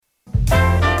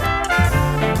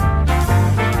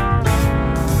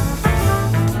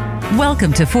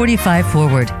Welcome to 45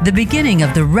 Forward, the beginning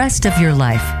of the rest of your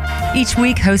life. Each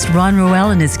week, host Ron Roel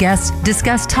and his guests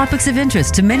discuss topics of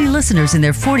interest to many listeners in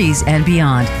their 40s and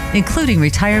beyond, including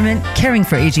retirement, caring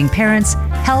for aging parents,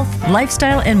 health,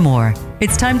 lifestyle, and more.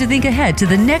 It's time to think ahead to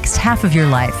the next half of your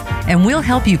life, and we'll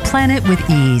help you plan it with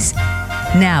ease.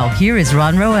 Now, here is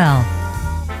Ron Roel.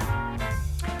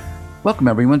 Welcome,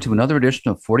 everyone, to another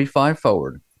edition of 45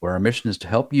 Forward, where our mission is to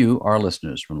help you, our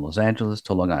listeners, from Los Angeles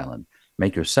to Long Island,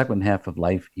 make your second half of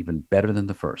life even better than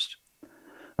the first.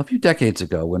 A few decades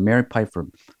ago, when Mary Pipher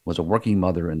was a working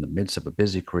mother in the midst of a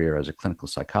busy career as a clinical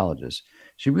psychologist,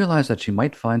 she realized that she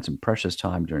might find some precious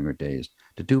time during her days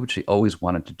to do what she always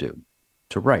wanted to do,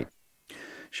 to write.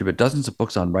 She read dozens of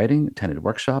books on writing, attended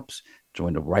workshops,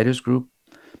 joined a writers group,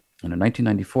 and in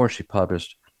 1994, she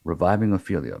published Reviving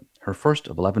Ophelia, her first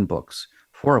of 11 books,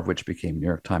 4 of which became New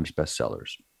York Times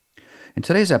bestsellers. In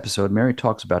today's episode, Mary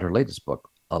talks about her latest book,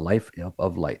 A Life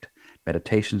of Light,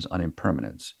 Meditations on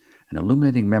Impermanence, an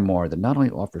illuminating memoir that not only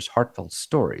offers heartfelt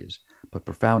stories, but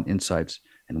profound insights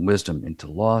and wisdom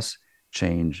into loss,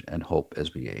 change, and hope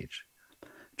as we age.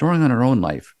 Drawing on her own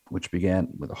life, which began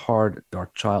with a hard,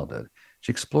 dark childhood,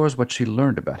 she explores what she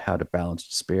learned about how to balance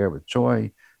despair with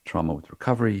joy, trauma with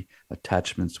recovery,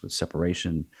 attachments with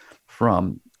separation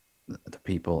from the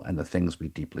people and the things we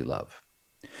deeply love.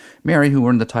 Mary, who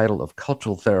earned the title of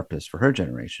cultural therapist for her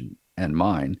generation and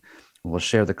mine, will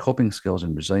share the coping skills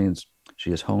and resilience she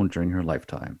has honed during her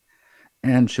lifetime.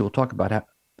 And she will talk about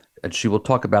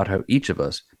how each of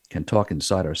us can talk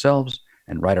inside ourselves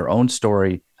and write our own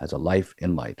story as a life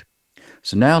in light.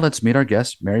 So now let's meet our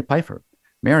guest, Mary Pipher.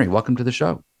 Mary, welcome to the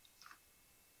show.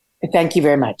 Thank you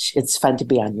very much. It's fun to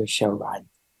be on your show, Ron.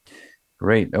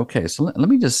 Great. Okay. So let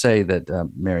me just say that,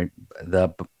 Mary, I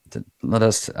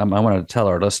want to tell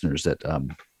our listeners that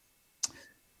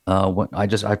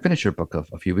I finished your book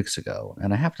a few weeks ago,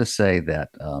 and I have to say that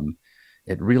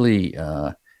it really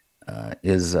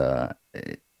is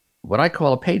what I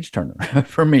call a page turner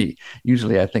for me.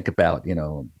 Usually, I think about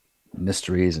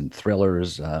mysteries and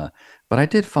thrillers, but I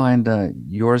did find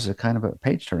yours a kind of a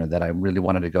page turner that I really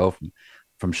wanted to go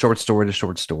from short story to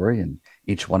short story, and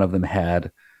each one of them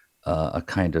had a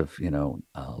kind of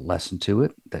lesson to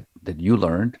it that you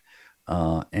learned,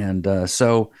 and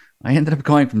so I ended up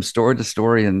going from story to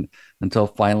story, and until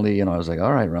finally, I was like,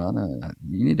 all right, Ron,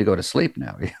 you need to go to sleep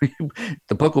now.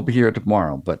 The book will be here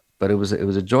tomorrow, but it was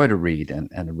a joy to read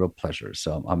and a real pleasure.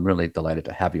 So I'm really delighted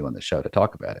to have you on the show to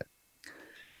talk about it.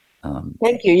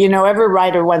 Thank you. Every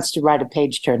writer wants to write a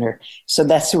page turner, so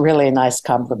that's really a nice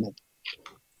compliment.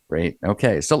 Great.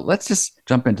 Okay, so let's just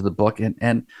jump into the book,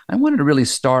 and I wanted to really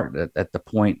start at the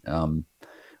point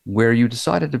where you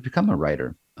decided to become a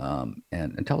writer,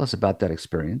 and tell us about that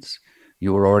experience.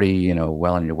 You were already,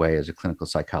 well on your way as a clinical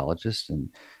psychologist,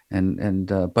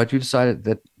 but you decided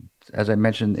that, as I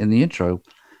mentioned in the intro,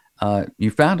 you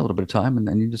found a little bit of time, and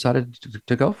then you decided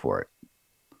to go for it.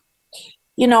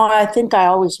 I think I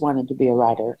always wanted to be a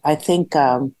writer. I think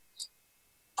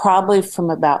probably from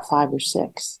about 5 or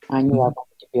 6, I knew I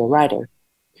wanted to be a writer.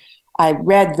 I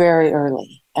read very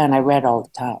early, and I read all the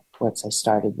time once I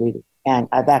started reading. And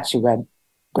I've actually read a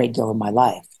great deal of my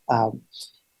life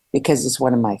because it's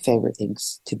one of my favorite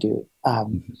things to do.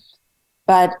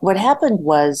 But what happened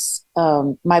was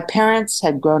my parents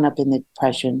had grown up in the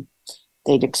Depression.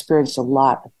 They'd experienced a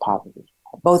lot of poverty.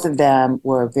 Both of them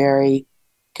were very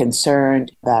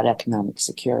concerned about economic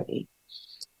security.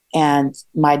 And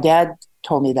my dad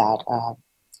told me that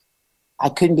I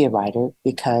couldn't be a writer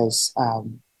because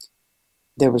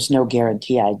there was no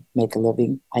guarantee I'd make a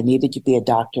living. I needed to be a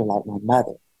doctor like my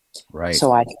mother. Right.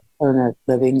 So I could earn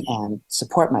a living and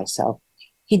support myself.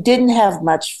 He didn't have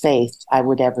much faith I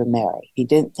would ever marry. He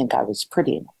didn't think I was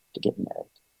pretty enough to get married.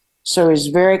 So he was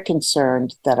very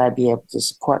concerned that I'd be able to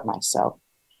support myself.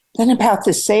 Then about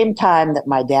the same time that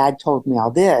my dad told me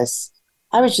all this,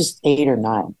 I was just 8 or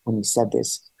 9 when he said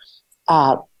this.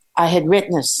 I had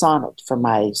written a sonnet for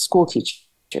my school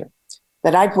teacher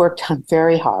that I'd worked on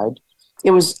very hard.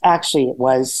 It was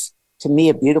to me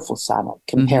a beautiful sonnet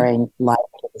comparing life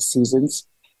to the seasons,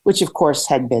 which of course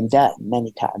had been done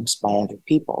many times by other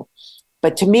people.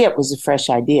 But to me, it was a fresh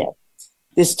idea.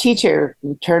 This teacher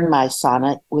returned my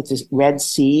sonnet with a red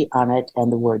C on it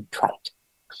and the word trite.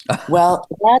 Well,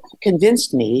 that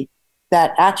convinced me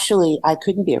that actually I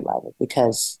couldn't be a writer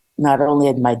because not only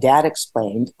had my dad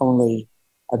explained only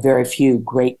a very few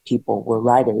great people were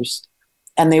writers,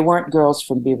 and they weren't girls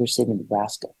from Beaver City,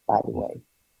 Nebraska, by the way.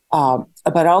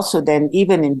 But also then,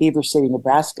 even in Beaver City,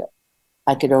 Nebraska,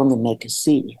 I could only make a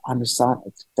C on a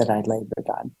sonnet that I labored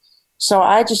on. So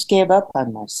I just gave up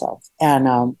on myself.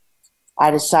 And I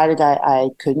decided I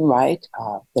couldn't write,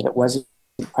 that it wasn't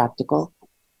practical.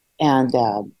 And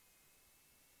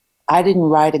I didn't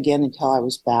write again until I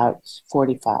was about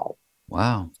 45.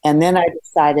 Wow. And then I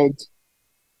decided,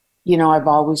 I've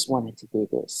always wanted to do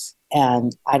this.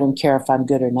 And I don't care if I'm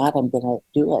good or not, I'm going to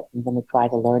do it. I'm going to try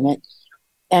to learn it.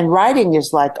 And writing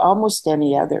is like almost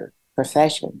any other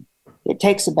profession. It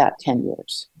takes about 10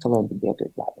 years to learn to be a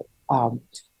good writer.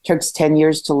 It takes 10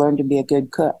 years to learn to be a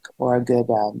good cook or a good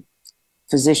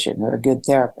physician or a good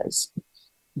therapist,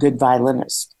 good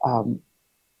violinist.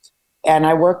 And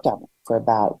I worked on it for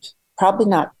about, probably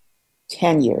not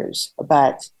 10 years,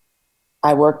 but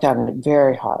I worked on it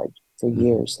very hard for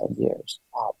years and years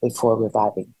before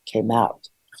Reviving came out.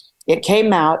 It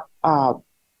came out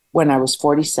when I was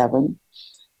 47.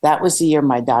 That was the year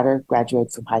my daughter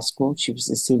graduated from high school. She was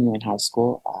a senior in high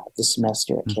school the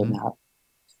semester it came out.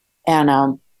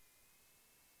 And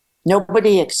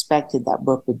nobody expected that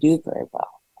book would do very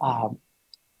well.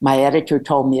 My editor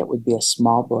told me it would be a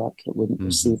small book. It wouldn't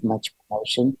receive much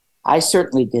promotion. I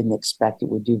certainly didn't expect it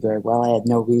would do very well. I had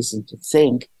no reason to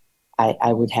think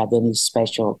I would have any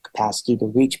special capacity to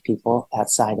reach people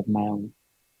outside of my own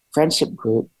friendship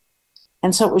group.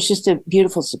 And so it was just a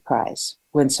beautiful surprise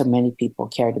when so many people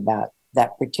cared about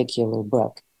that particular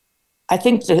book. I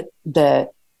think the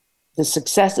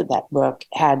success of that book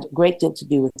had a great deal to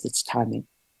do with its timing.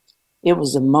 It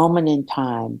was a moment in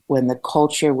time when the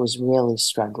culture was really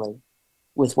struggling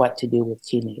with what to do with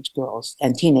teenage girls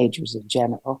and teenagers in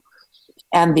general.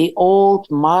 And the old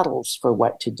models for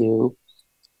what to do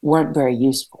weren't very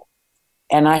useful.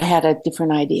 And I had a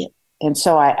different idea. And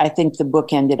so I think the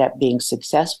book ended up being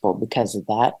successful because of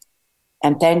that.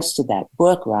 And thanks to that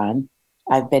book, Ron,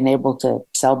 I've been able to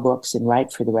sell books and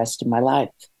write for the rest of my life.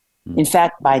 In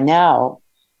fact, by now,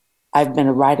 I've been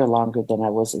a writer longer than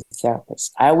I was a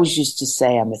therapist. I always used to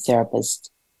say I'm a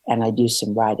therapist and I do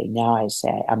some writing. Now I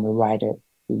say I'm a writer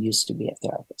who used to be a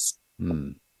therapist.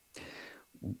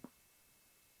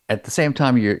 At the same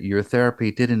time, your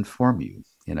therapy did inform you,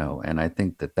 and I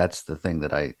think that that's the thing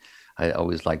that I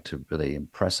always like to really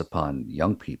impress upon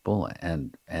young people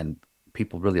and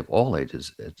people really of all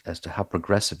ages as to how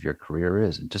progressive your career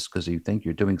is. And just because you think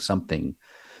you're doing something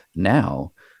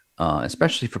now,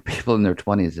 especially for people in their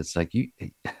 20s, it's like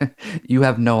you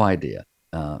have no idea.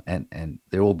 And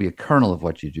there will be a kernel of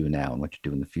what you do now and what you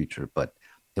do in the future, but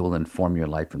it will inform your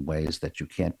life in ways that you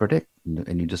can't predict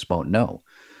and you just won't know.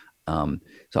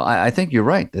 So I think you're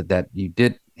right that you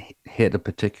did hit a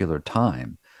particular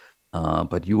time,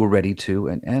 but you were ready to,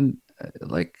 and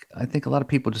like, I think a lot of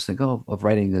people just think, of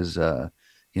writing as,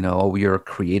 you're a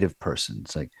creative person.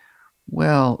 It's like,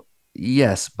 well,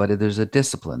 yes, but there's a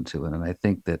discipline to it. And I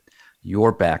think that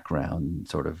your background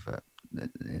sort of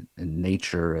in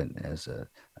nature and as a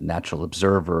natural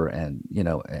observer and,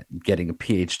 getting a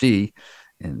PhD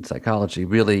in psychology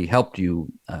really helped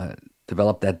you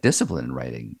develop that discipline in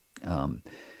writing.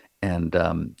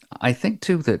 I think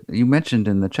too that you mentioned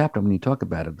in the chapter when you talk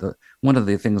about it, one of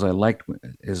the things I liked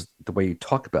is the way you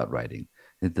talk about writing,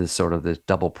 this sort of this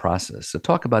double process. So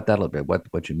talk about that a little bit.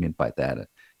 What you mean by that?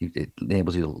 It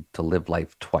enables you to live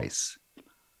life twice.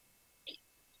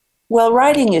 Well,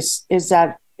 writing is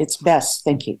at its best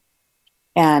thinking,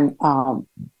 and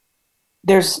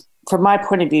there's, from my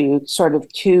point of view, sort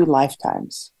of two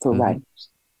lifetimes for writers.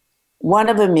 One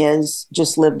of them is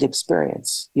just lived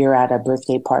experience. You're at a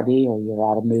birthday party or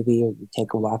you're at a movie or you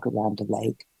take a walk around a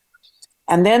lake.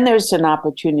 And then there's an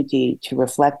opportunity to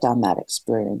reflect on that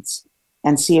experience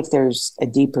and see if there's a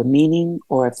deeper meaning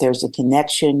or if there's a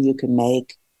connection you can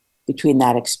make between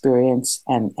that experience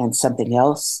and something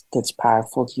else that's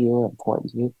powerful to you or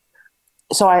important to you.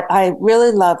 So I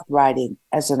really loved writing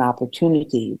as an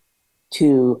opportunity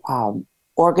to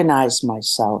organize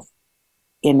myself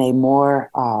in a more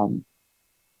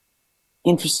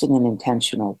interesting and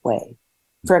intentional way.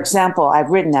 For example,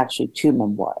 I've written actually 2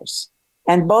 memoirs,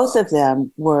 and both of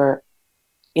them were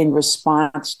in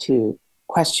response to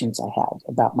questions I had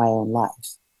about my own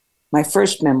life. My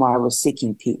first memoir was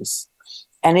Seeking Peace,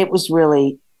 and it was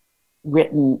really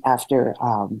written after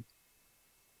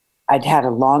I'd had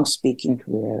a long speaking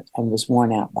career and was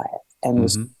worn out by it and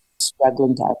was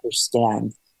struggling to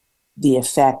understand the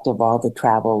effect of all the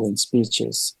travel and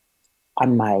speeches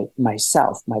on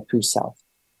myself, my true self.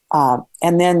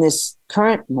 And then this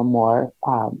current memoir,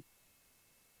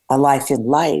 A Life in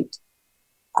Light,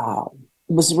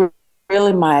 was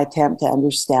really my attempt to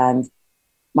understand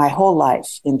my whole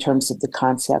life in terms of the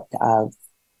concept of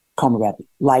Komarebi,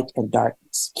 light and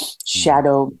darkness,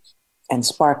 shadow and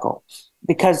sparkle.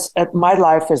 Because my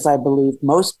life, as I believe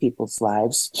most people's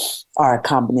lives, are a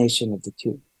combination of the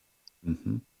two.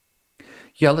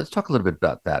 Yeah, let's talk a little bit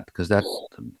about that because that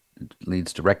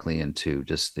leads directly into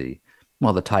just the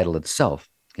title itself,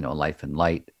 Life and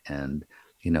Light, and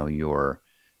your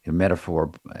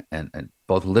metaphor, and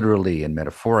both literally and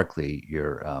metaphorically,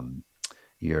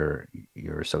 your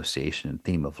association and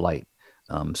theme of light.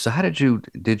 So how did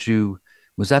you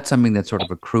was that something that sort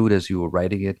of accrued as you were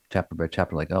writing it chapter by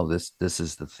chapter, like, oh, this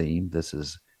is the theme, this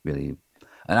is really,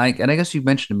 and I guess you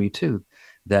mentioned to me too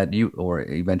that you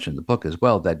mentioned in the book as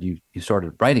well that you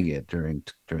started writing it during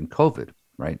COVID,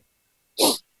 right?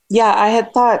 Yeah, I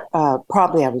had thought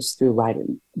probably I was through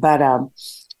writing, but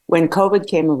when COVID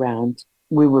came around,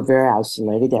 we were very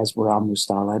isolated, as were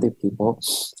almost all other people.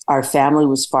 Our family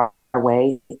was far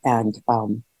away, and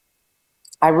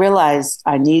I realized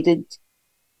I needed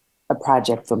a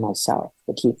project for myself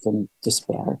to keep from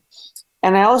despair.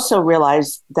 And I also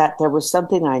realized that there was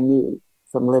something I knew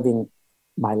from living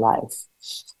my life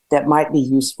that might be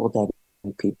useful to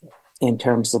other people in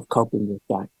terms of coping with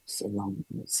darkness and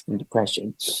loneliness and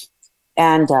depression.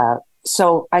 And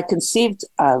so I conceived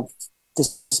of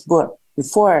this book.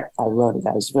 Before I wrote it,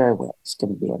 I was very aware it's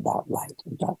going to be about light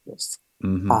and darkness.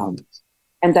 Mm-hmm.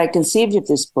 And I conceived of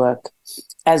this book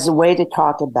as a way to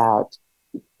talk about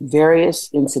various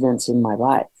incidents in my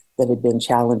life that had been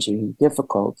challenging and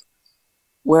difficult,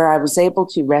 where I was able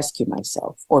to rescue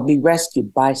myself or be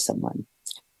rescued by someone,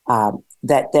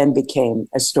 that then became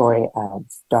a story of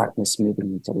darkness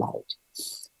moving into light.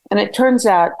 And it turns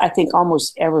out, I think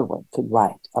almost everyone could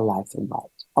write a life in light.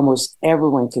 Almost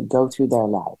everyone could go through their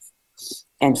life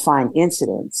and find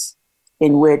incidents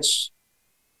in which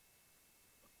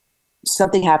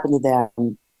something happened to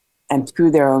them, and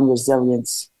through their own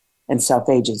resilience and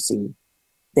self-agency,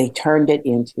 they turned it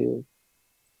into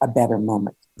a better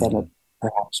moment than it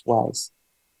perhaps was.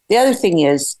 The other thing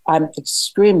is I'm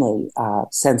extremely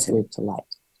sensitive to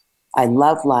light. I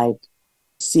love light,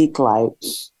 seek light.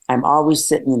 I'm always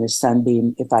sitting in a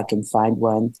sunbeam if I can find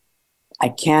one. I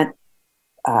can't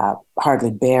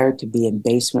hardly bear to be in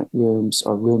basement rooms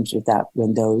or rooms without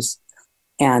windows.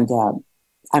 And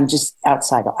I'm just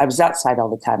outside. I was outside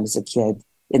all the time as a kid.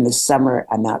 In the summer,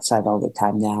 I'm outside all the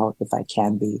time now, if I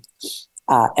can be.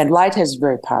 And light has a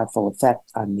very powerful effect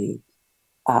on me.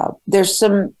 There's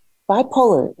some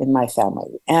bipolar in my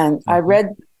family. And I read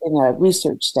in a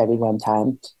research study one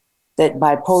time that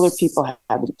bipolar people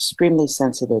have an extremely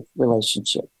sensitive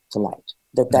relationship to light,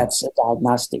 that's a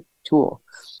diagnostic tool.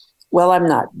 Well, I'm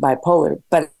not bipolar,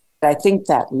 but I think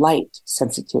that light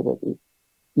sensitivity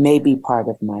may be part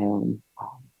of my own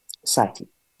psyche.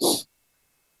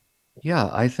 Yeah,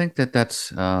 I think that's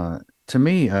to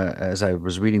me, as I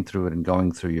was reading through it and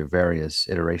going through your various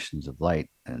iterations of light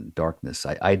and darkness,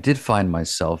 I did find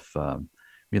myself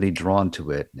really drawn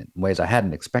to it in ways I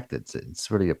hadn't expected. It's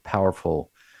really a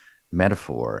powerful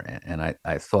metaphor, and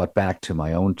I thought back to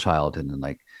my own childhood, and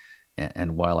like,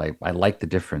 and while I like the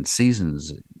different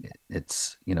seasons,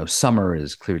 it's, summer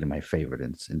is clearly my favorite,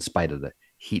 in spite of the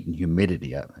heat and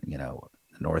humidity. The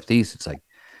Northeast, it's like,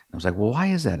 I was like, well, why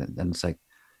is that? And it's like,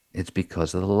 it's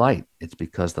because of the light. It's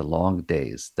because the long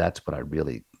days. That's what I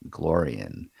really glory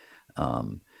in.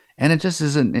 And it just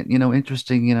isn't,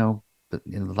 interesting, but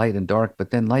light and dark.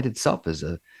 But then light itself is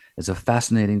a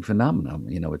fascinating phenomenon.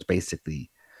 It's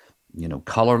basically,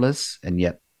 colorless and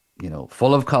yet,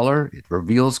 full of color. It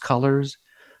reveals colors.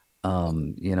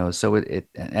 So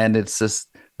and it's this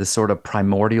sort of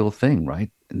primordial thing,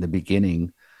 right? In the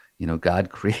beginning, God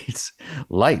creates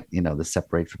light, to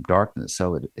separate from darkness.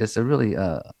 So it's a really,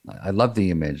 I love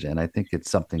the image, and I think it's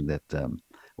something that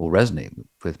will resonate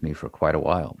with me for quite a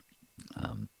while.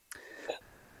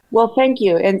 Well, thank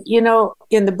you. And,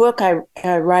 in the book,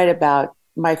 I write about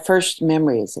my first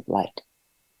memories of light.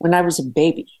 When I was a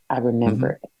baby, I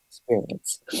remember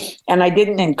experience. And I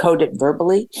didn't encode it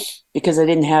verbally because I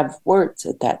didn't have words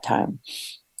at that time.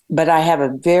 But I have a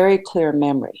very clear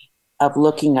memory of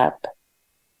looking up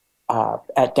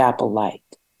at dapple light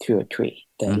through a tree,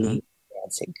 the leaves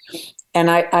dancing.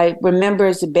 And I remember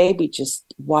as a baby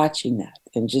just watching that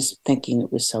and just thinking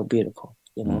it was so beautiful,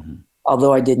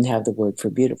 although I didn't have the word for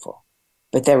beautiful.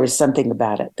 But there was something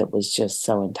about it that was just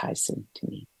so enticing to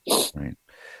me. Right.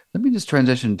 Let me just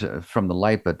transition from the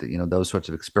light, but those sorts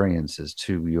of experiences,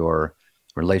 to your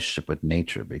relationship with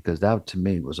nature, because that to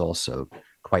me was also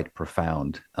quite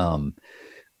profound.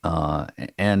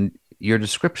 And your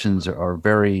descriptions are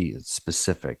very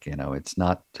specific. It's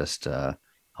not just I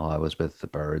was with the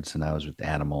birds and I was with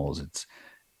animals. It's,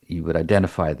 you would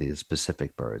identify these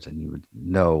specific birds, and you would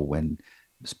know when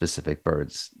specific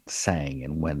birds sang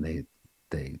and when they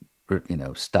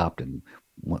stopped, and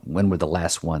when were the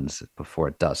last ones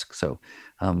before dusk. So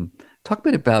talk a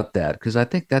bit about that, because I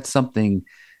think that's something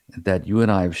that you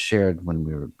and I have shared when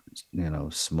we were,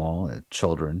 small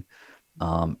children.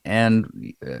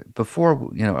 And before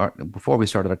we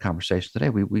started our conversation today,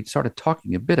 we started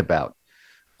talking a bit about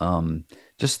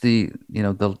just the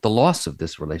loss of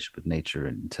this relationship with nature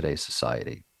in today's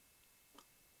society.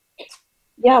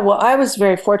 Yeah, well, I was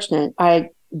very fortunate. I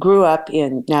grew up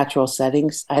in natural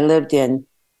settings. I lived in,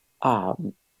 I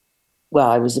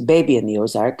was a baby in the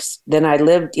Ozarks. Then I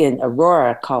lived in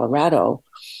Aurora, Colorado,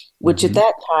 which at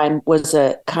that time was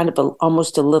a kind of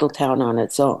almost a little town on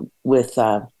its own. With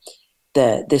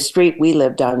the street we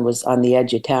lived on was on the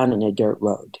edge of town in a dirt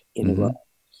road in Aurora.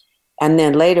 And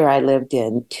then later I lived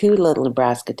in two little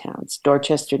Nebraska towns,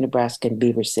 Dorchester, Nebraska, and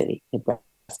Beaver City,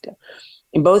 Nebraska.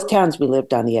 In both towns, we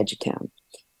lived on the edge of town.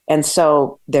 And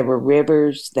so there were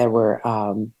rivers, there were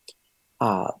a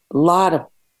lot of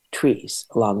trees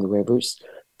along the rivers.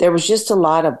 There was just a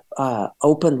lot of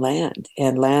open land,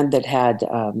 and land that had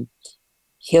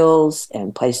hills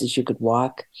and places you could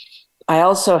walk. I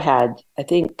also had, I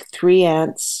think, 3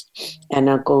 aunts and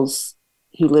uncles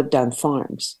who lived on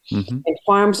farms. And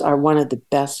farms are one of the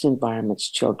best environments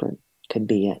children can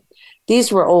be in.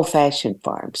 These were old-fashioned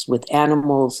farms with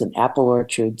animals and apple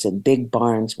orchards and big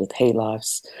barns with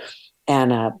haylofts.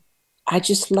 And I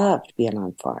just loved being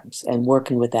on farms and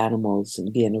working with animals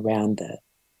and being around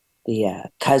the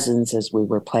cousins as we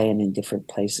were playing in different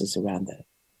places around the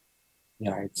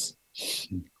yards.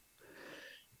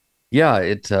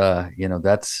 Yeah,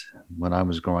 that's when I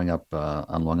was growing up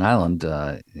on Long Island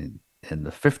in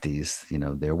the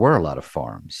 50s. There were a lot of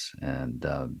farms, and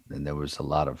there was a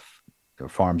lot of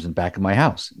farms in back of my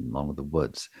house along with the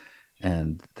woods.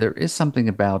 And there is something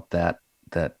about that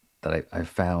I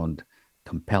found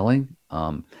compelling.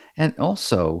 And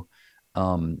also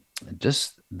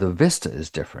just the vista is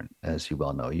different, as you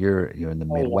well know. You're in the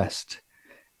Midwest.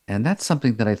 And that's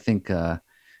something that I think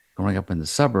growing up in the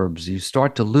suburbs, you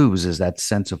start to lose, is that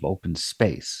sense of open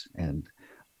space. And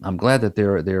I'm glad that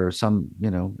there are some,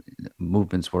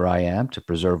 movements where I am to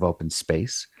preserve open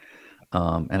space.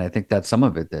 And I think that's some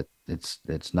of it, that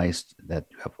it's nice that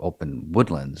you have open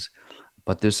woodlands,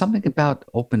 but there's something about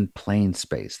open plain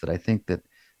space that I think that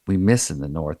we miss in the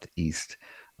Northeast,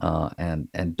 and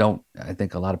I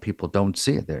think a lot of people don't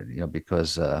see it there,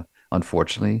 because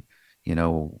unfortunately,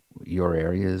 your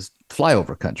area is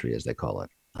flyover country, as they call it.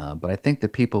 But I think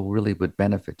that people really would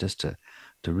benefit just to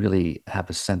really have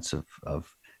a sense of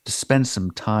to spend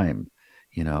some time,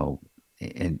 in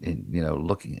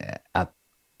looking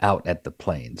out at the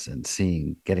plains and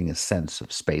getting a sense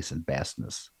of space and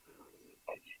vastness.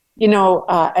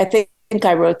 I think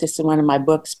I wrote this in one of my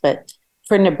books, but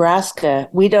for Nebraska,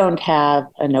 we don't have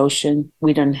an ocean.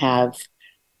 We don't have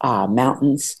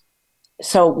mountains.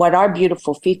 So what our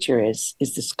beautiful feature is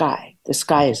the sky. The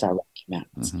sky is our Rocky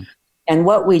Mountains. And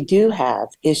what we do have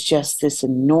is just this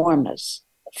enormous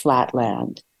flat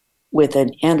land with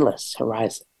an endless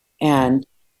horizon. And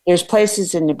there's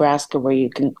places in Nebraska where you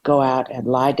can go out and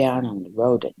lie down on the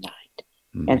road at night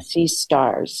and see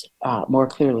stars more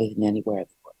clearly than anywhere in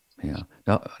the world. Yeah.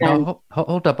 Now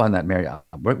hold up on that, Mary.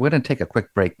 We're going to take a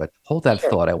quick break, but hold that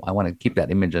thought. I want to keep that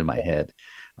image in my head.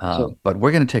 But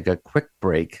we're going to take a quick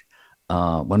break.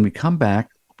 When we come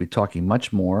back, we'll be talking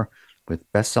much more with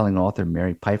best-selling author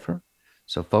Mary Pipher.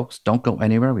 So, folks, don't go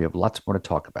anywhere. We have lots more to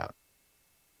talk about.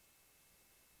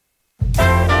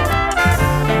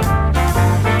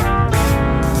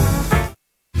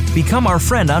 Become our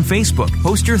friend on Facebook.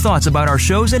 Post your thoughts about our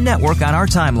shows and network on our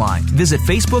timeline. Visit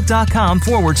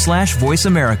facebook.com/Voice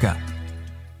America.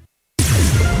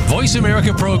 Voice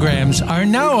America programs are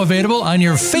now available on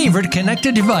your favorite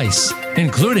connected device,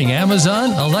 including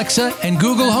Amazon, Alexa, and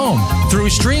Google Home. Through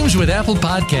streams with Apple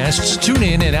Podcasts,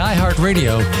 TuneIn, and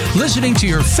iHeartRadio, listening to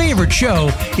your favorite show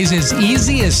is as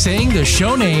easy as saying the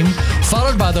show name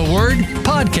followed by the word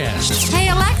podcast. Hey,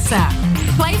 Alexa,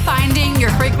 play Finding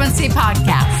Your Frequency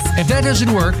podcast. If that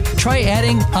doesn't work, try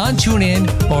adding on TuneIn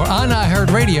or on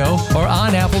iHeartRadio or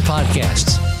on Apple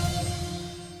Podcasts.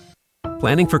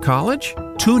 Planning for college?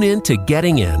 Tune in to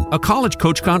Getting In, a college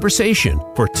coach conversation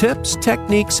for tips,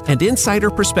 techniques, and insider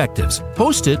perspectives.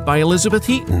 Hosted by Elizabeth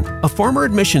Heaton, a former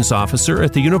admissions officer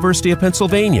at the University of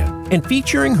Pennsylvania, and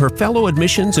featuring her fellow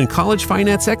admissions and college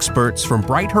finance experts from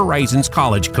Bright Horizons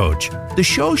College Coach. The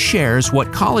show shares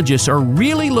what colleges are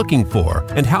really looking for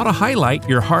and how to highlight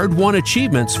your hard-won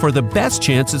achievements for the best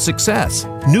chance at success.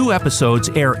 New episodes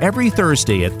air every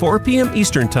Thursday at 4 p.m.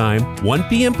 Eastern Time, 1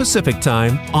 p.m. Pacific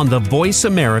Time on the Voice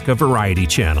America Variety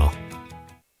Channel.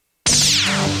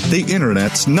 The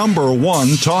Internet's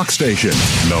 #1 talk station.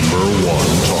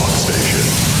 #1 talk station.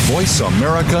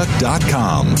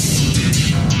 VoiceAmerica.com.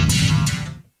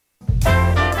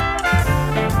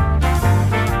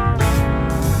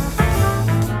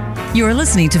 You are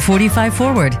listening to 45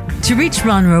 Forward. To reach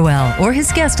Ron Roel or his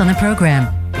guest on the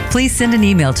program, please send an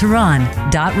email to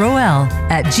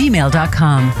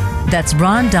ron.roel@gmail.com. That's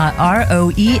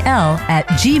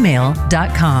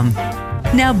ron.roel@gmail.com.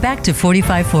 Now back to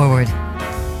 45 Forward.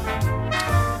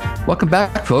 Welcome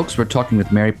back, folks. We're talking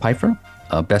with Mary Pipher,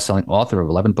 a best-selling author of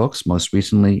 11 books, most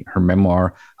recently her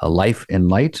memoir, A Life in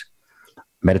Light,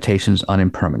 Meditations on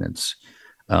Impermanence.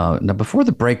 Now, before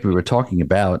the break, we were talking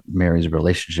about Mary's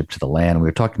relationship to the land. We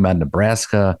were talking about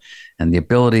Nebraska and the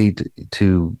ability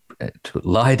to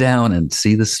lie down and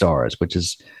see the stars, which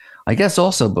is, I guess,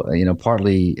 also,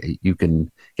 partly you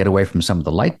can get away from some of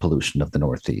the light pollution of the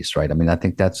Northeast, right? I mean, I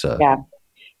think that's Yeah.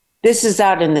 This is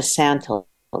out in the Sandhills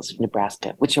of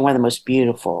Nebraska, which are one of the most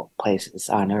beautiful places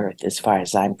on earth, as far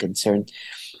as I'm concerned.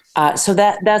 So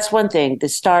that's one thing. The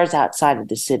stars outside of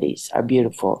the cities are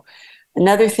beautiful.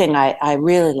 Another thing I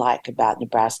really like about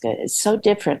Nebraska, is so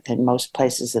different than most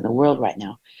places in the world right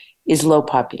now, is low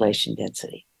population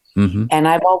density. Mm-hmm. And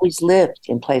I've always lived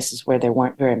in places where there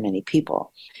weren't very many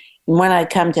people. And when I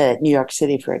come to New York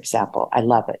City, for example, I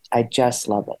love it. I just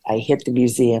love it. I hit the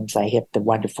museums. I hit the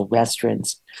wonderful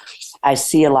restaurants. I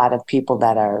see a lot of people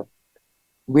that are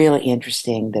really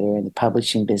interesting, that are in the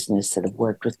publishing business, that have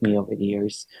worked with me over the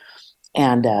years.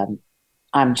 And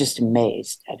I'm just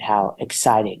amazed at how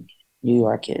exciting New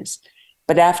York is.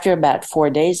 But after about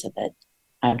 4 days of it,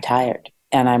 I'm tired.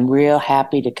 And I'm real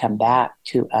happy to come back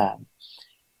to a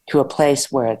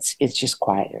place where it's just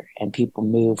quieter and people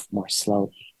move more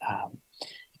slowly.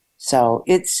 So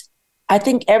I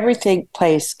think everything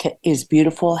place is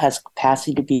beautiful, has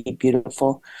capacity to be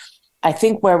beautiful. I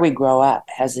think where we grow up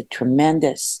has a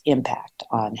tremendous impact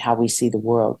on how we see the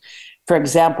world. For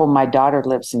example, my daughter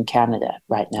lives in Canada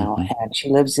right now, and she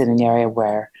lives in an area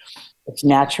where it's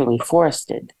naturally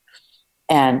forested.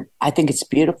 And I think it's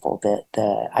beautiful that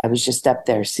I was just up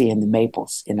there seeing the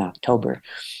maples in October.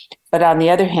 But on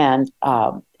the other hand,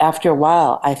 after a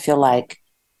while, I feel like,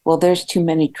 well, there's too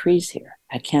many trees here.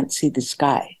 I can't see the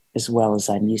sky as well as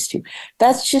I'm used to.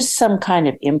 That's just some kind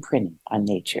of imprinting on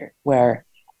nature, where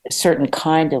a certain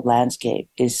kind of landscape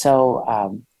is so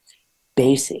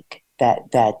basic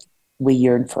that we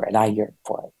yearn for it. I yearn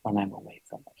for it when I'm away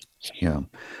from it. Yeah.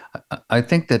 I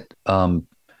think that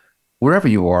wherever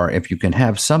you are, if you can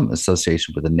have some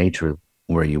association with the nature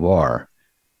where you are,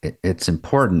 it's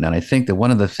important. And I think that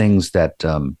one of the things that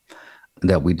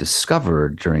that we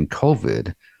discovered during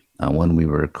COVID, when we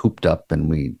were cooped up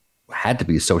and we had to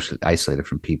be socially isolated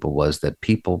from people, was that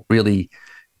people really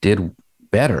did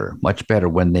better, much better,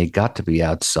 when they got to be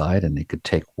outside and they could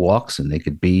take walks and they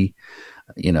could be,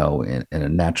 in a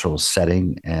natural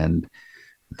setting. And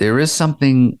there is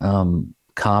something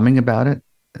calming about it.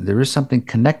 There is something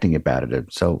connecting about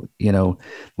it. So,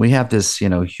 we have this,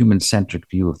 human-centric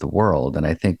view of the world. And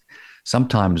I think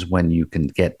sometimes when you can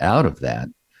get out of that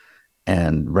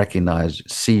and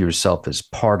see yourself as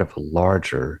part of a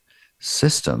larger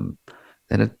system,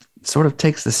 then it sort of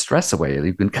takes the stress away.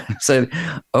 You can kind of say,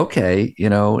 okay,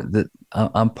 that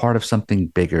I'm part of something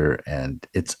bigger and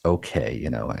it's okay,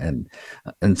 and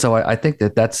so I think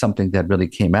that that's something that really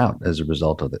came out as a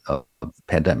result of the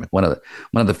pandemic. One of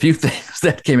the few things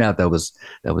that came out that was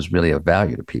really of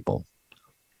value to people.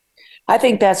 I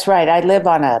think that's right. I live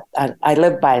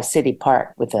by a city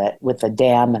park with a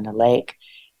dam and a lake.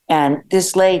 And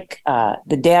this lake,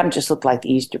 the dam just looked like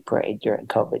the Easter parade during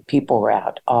COVID. People were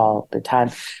out all the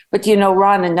time. But,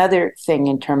 Ron, another thing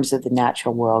in terms of the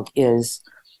natural world is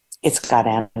it's got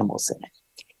animals in it.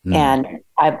 And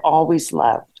I've always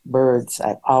loved birds.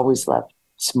 I've always loved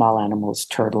small animals,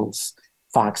 turtles,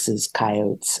 foxes,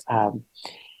 coyotes.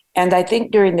 And I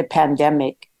think during the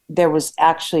pandemic, there was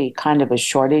actually kind of a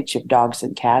shortage of dogs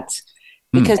and cats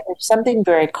because there's something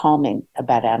very calming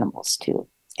about animals, too.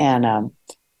 And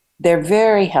they're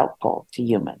very helpful to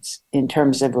humans in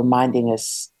terms of reminding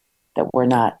us that we're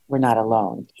not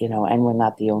alone, and we're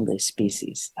not the only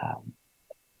species.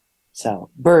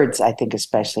 So birds, I think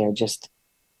especially, are just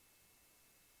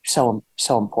so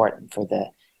important for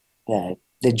the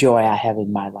joy I have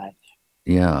in my life.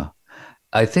 Yeah,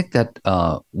 I think that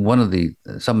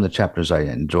some of the chapters I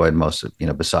enjoyed most,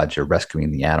 besides your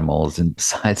rescuing the animals and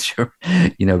besides your,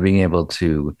 being able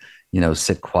to,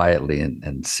 sit quietly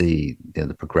and see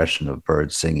the progression of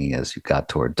birds singing as you got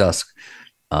toward dusk,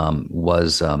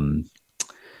 was when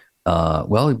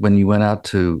you went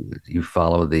out you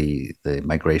follow the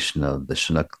migration of the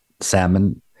Chinook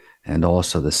salmon and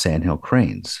also the sandhill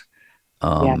cranes.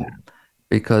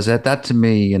 Because that to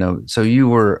me, so you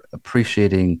were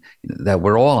appreciating that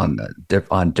we're all on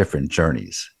different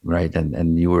journeys, right?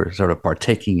 And you were sort of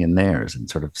partaking in theirs and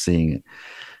sort of seeing it.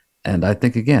 And I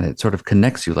think, again, it sort of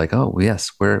connects you like, oh,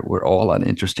 yes, we're all on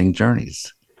interesting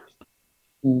journeys.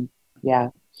 Yeah.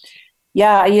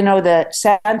 Yeah. The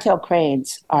sandhill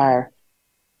cranes are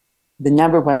the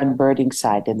number one birding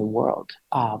site in the world,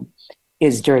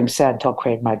 is during sandhill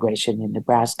crane migration in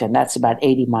Nebraska. And that's about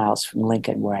 80 miles from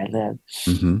Lincoln, where I live.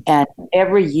 Mm-hmm. And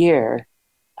every year,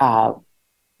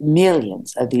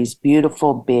 millions of these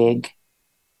beautiful, big,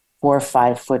 4 or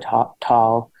 5 foot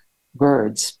tall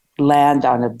birds land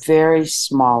on a very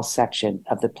small section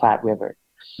of the Platte River.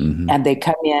 Mm-hmm. And they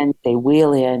come in, they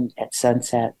wheel in at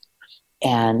sunset,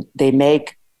 and they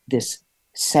make this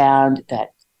sound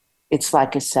that it's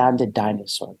like a sound a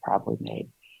dinosaur probably made.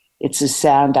 It's a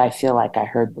sound I feel like I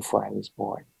heard before I was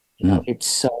born. It's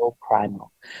so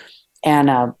primal.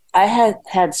 And I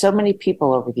had so many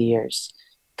people over the years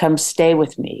come stay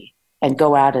with me and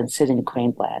go out and sit in a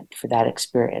crane land for that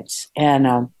experience.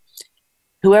 And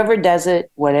whoever does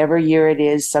it, whatever year it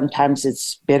is, sometimes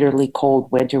it's bitterly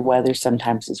cold winter weather,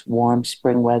 sometimes it's warm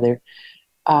spring weather.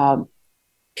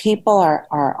 People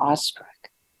are awestruck.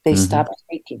 They stop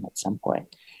speaking at some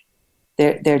point.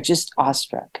 They're just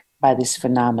awestruck by this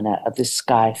phenomena of the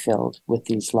sky filled with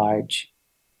these large,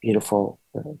 beautiful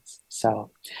birds.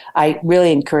 So I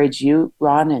really encourage you,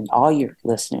 Ron, and all your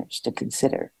listeners to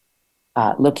consider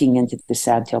looking into the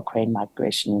sandhill crane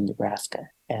migration in Nebraska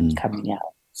and coming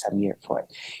out some year for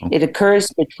it. Okay. It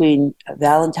occurs between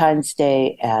Valentine's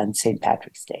Day and St.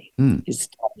 Patrick's Day. Is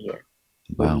the time of year.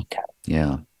 Wow.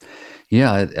 Yeah.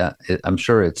 Yeah. I'm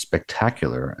sure it's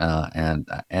spectacular. And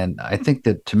I think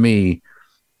that, to me,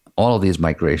 all of these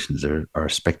migrations are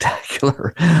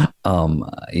spectacular.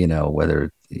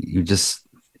 Whether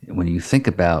when you think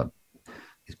about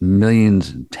millions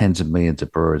and tens of millions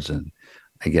of birds, and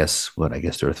I guess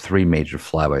there are 3 major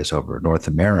flybys over North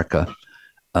America.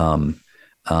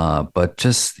 But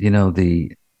just,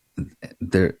 the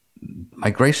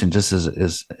migration just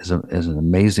is an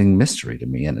amazing mystery to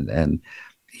me. And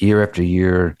year after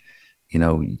year,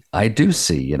 I do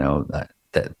see,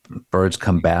 that birds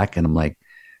come back, and I'm like,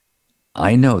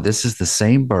 I know this is the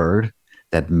same bird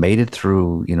that made it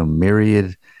through,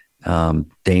 myriad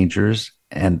dangers,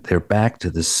 and they're back to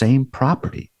the same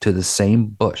property, to the same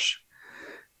bush.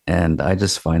 And I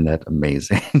just find that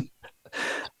amazing.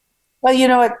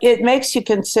 Well, it makes you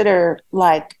consider,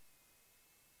 like,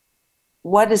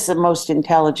 what is the most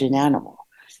intelligent animal?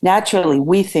 Naturally,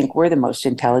 we think we're the most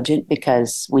intelligent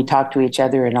because we talk to each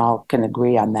other and all can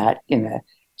agree on that in a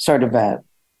sort of a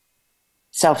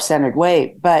self-centered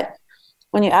way. But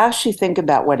when you actually think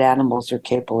about what animals are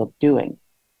capable of doing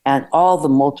and all the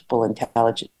multiple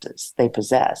intelligences they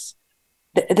possess,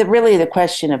 really the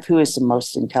question of who is the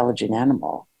most intelligent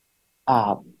animal,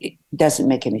 it doesn't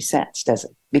make any sense, does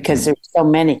it? Because there's so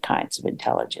many kinds of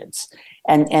intelligence,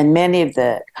 and many of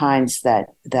the kinds that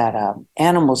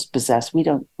animals possess, we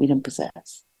don't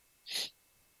possess.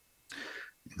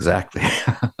 Exactly.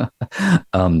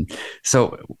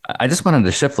 So I just wanted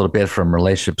to shift a little bit from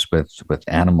relationships with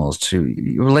animals to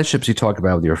relationships you talk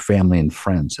about with your family and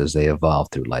friends as they evolve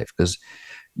through life, because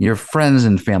your friends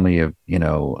and family have,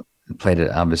 played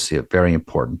obviously a very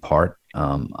important part.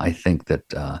 I think that,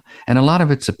 and a lot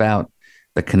of it's about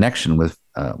the connection with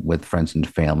friends and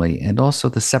family, and also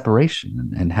the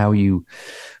separation and how you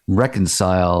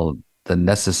reconcile the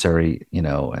necessary,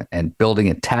 and building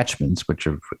attachments, which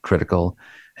are critical,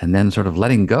 and then sort of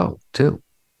letting go too.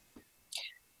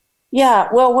 Yeah.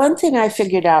 Well, one thing I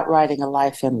figured out writing A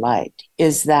Life in Light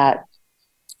is that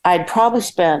I'd probably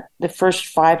spent the first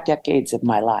 5 decades of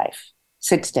my life,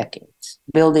 6 decades,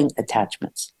 building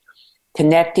attachments,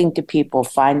 connecting to people,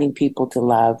 finding people to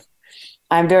love.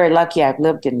 I'm very lucky I've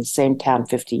lived in the same town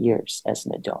 50 years as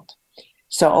an adult.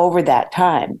 So over that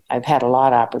time, I've had a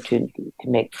lot of opportunity to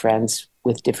make friends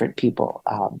with different people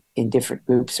in different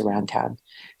groups around town.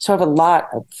 So I have a lot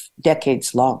of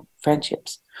decades-long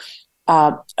friendships.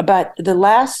 But the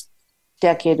last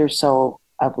decade or so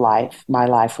of life, my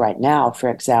life right now, for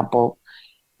example,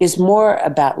 is more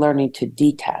about learning to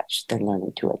detach than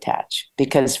learning to attach,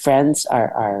 because friends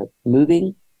are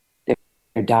moving,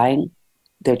 they're dying,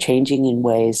 they're changing in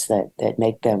ways that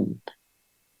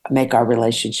make our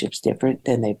relationships different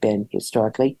than they've been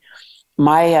historically.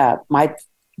 My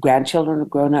grandchildren have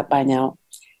grown up by now,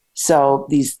 so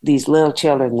these little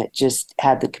children that just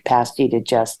had the capacity to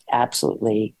just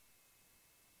absolutely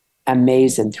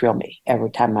amaze and thrill me every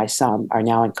time I saw them are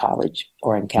now in college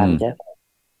or in Canada.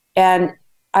 And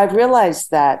I've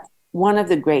realized that one of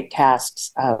the great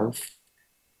tasks of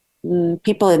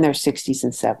people in their 60s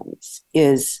and 70s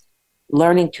is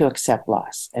learning to accept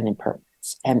loss and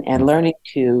impermanence, and learning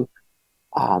to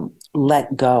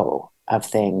let go of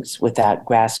things without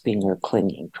grasping or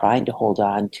clinging, trying to hold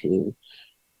on to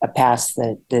a past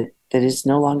that is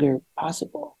no longer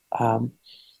possible.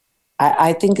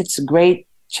 I think it's a great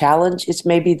challenge. It's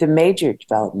maybe the major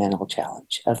developmental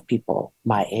challenge of people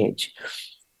my age.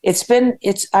 I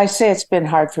say it's been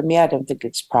hard for me. I don't think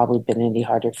it's probably been any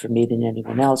harder for me than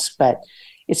anyone else, but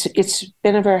it's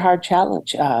been a very hard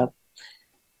challenge.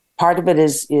 Part of it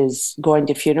is going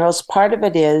to funerals. Part of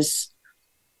it is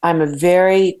I'm a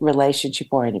very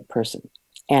relationship-oriented person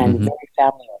and very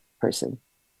family-oriented person.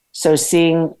 So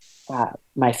seeing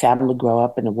my family grow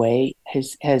up in a way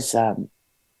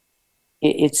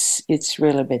it's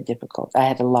really been difficult. I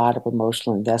had a lot of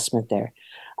emotional investment there.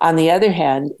 On the other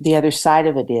hand, the other side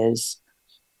of it is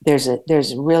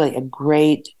there's really a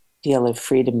great deal of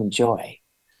freedom and joy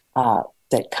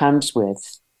that comes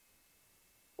with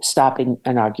stopping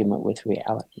an argument with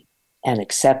reality and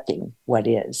accepting what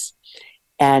is.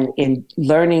 And in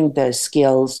learning the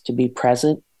skills to be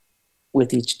present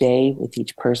with each day, with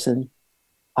each person,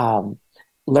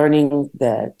 learning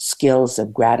the skills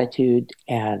of gratitude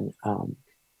and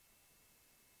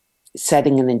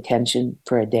setting an intention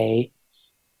for a day.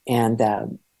 And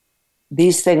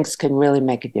these things can really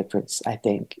make a difference, I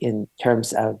think, in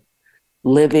terms of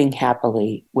living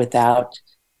happily without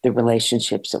the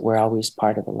relationships that were always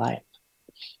part of a life.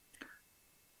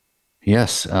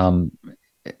 Yes. And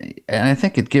I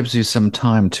think it gives you some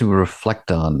time to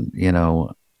reflect on,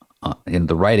 in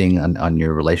the writing on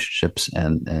your relationships.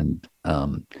 And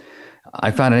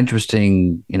I found it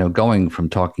interesting, going from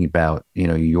talking about,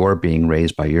 your being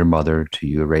raised by your mother to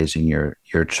you raising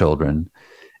your children.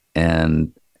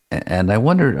 And I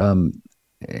wondered,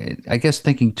 I guess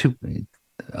thinking too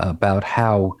about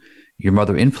how your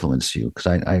mother influenced you, because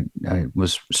I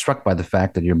was struck by the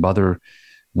fact that your mother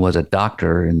was a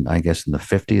doctor in the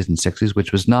 50s and 60s,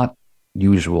 which was not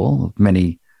usual.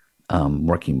 Many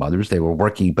working mothers, they were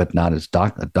working, but not as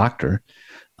a doctor,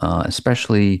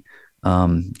 especially,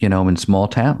 in small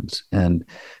towns. And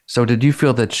so did you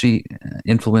feel that she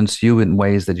influenced you in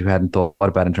ways that you hadn't thought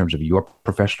about in terms of your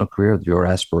professional career, your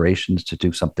aspirations to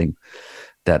do something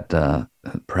that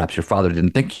perhaps your father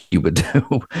didn't think you would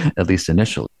do, at least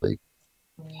initially?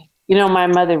 My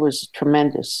mother was a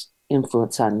tremendous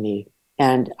influence on me,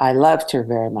 and I loved her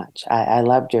very much. I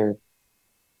loved her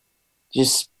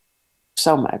just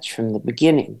so much from the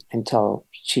beginning until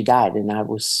she died, and I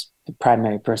was the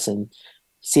primary person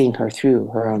seeing her through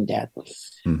her own death.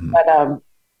 Mm-hmm. But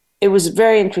it was a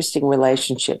very interesting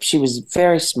relationship. She was a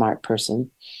very smart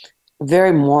person, a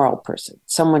very moral person,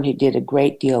 someone who did a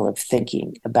great deal of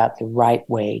thinking about the right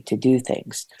way to do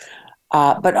things.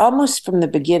 But almost from the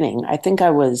beginning, I think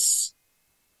I was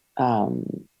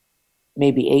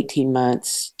maybe 18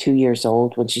 months, 2 years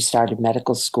old when she started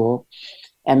medical school.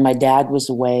 And my dad was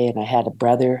away, and I had a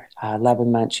brother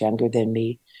 11 months younger than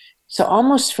me. So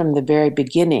almost from the very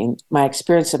beginning, my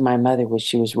experience of my mother was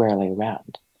she was rarely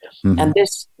around. Mm-hmm. And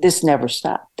this never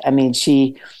stopped. I mean,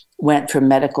 she went from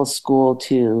medical school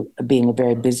to being a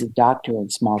very busy doctor in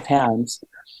small towns.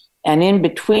 And in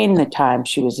between the time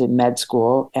she was in med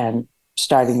school and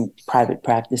starting private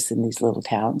practice in these little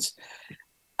towns,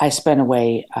 I spent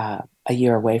a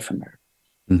year away from her,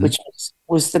 mm-hmm. which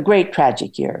was the great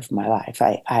tragic year of my life.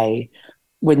 I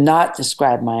would not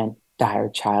describe my entire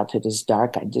childhood as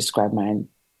dark. I describe my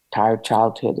entire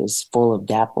childhood as full of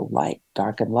dappled light,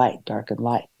 dark and light, dark and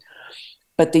light.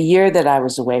 But the year that I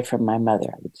was away from my mother,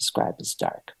 I would describe as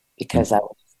dark, because I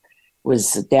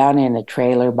was down in a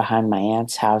trailer behind my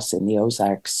aunt's house in the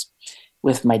Ozarks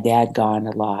with my dad gone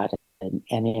a lot, and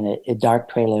in a dark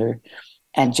trailer,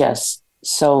 and just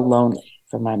so lonely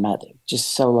for my mother,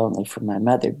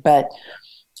 But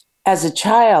as a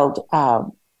child, I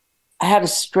had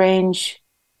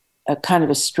a kind of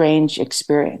a strange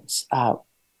experience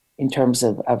in terms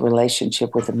of a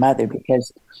relationship with a mother,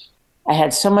 because I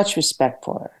had so much respect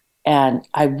for her, and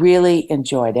I really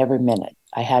enjoyed every minute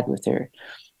I had with her.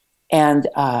 And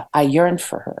I yearned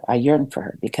for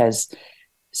her because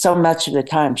so much of the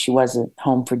time she wasn't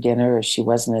home for dinner, or she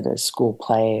wasn't at a school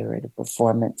play or at a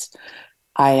performance.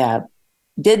 I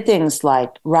did things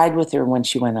like ride with her when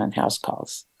she went on house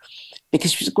calls,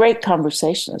 because she was a great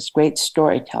conversationalist, great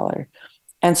storyteller,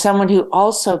 and someone who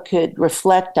also could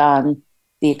reflect on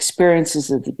the experiences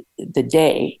of the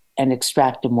day and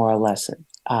extract a moral lesson.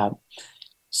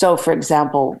 So, for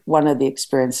example, one of the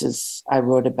experiences I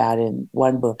wrote about in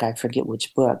one book, I forget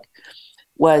which book,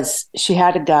 was she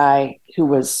had a guy who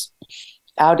was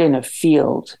out in a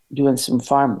field doing some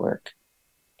farm work,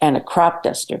 and a crop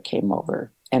duster came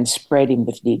over and sprayed him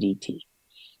with DDT.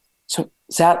 So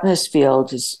he's out in this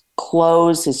field, his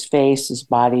clothes, his face, his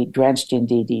body drenched in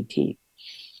DDT.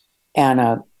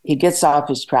 And he gets off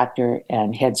his tractor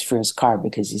and heads for his car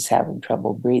because he's having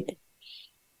trouble breathing.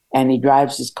 And he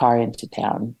drives his car into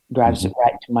town, drives it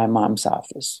right to my mom's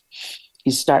office.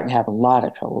 He's starting to have a lot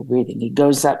of trouble breathing. He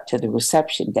goes up to the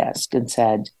reception desk and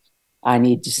said, I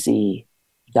need to see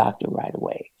the doctor right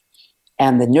away.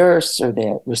 And the nurse or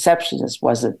the receptionist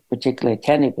wasn't particularly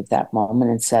attentive at that moment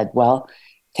and said, well,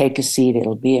 take a seat,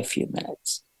 it'll be a few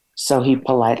minutes. So he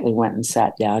politely went and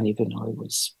sat down, even though he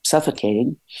was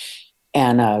suffocating,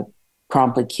 and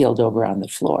promptly keeled over on the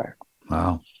floor.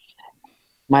 Wow.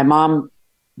 My mom,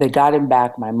 they got him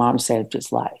back. My mom saved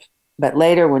his life. But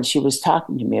later, when she was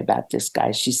talking to me about this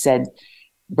guy, she said,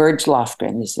 Burge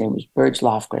Lofgren, his name was Burge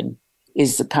Lofgren,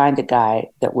 is the kind of guy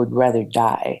that would rather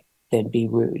die than be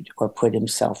rude or put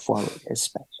himself forward as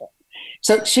special.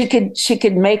 So she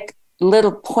could make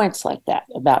little points like that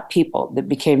about people that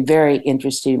became very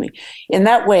interesting to me. In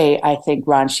that way, I think,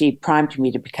 Ron, she primed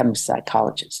me to become a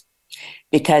psychologist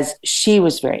because she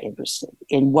was very interested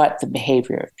in what the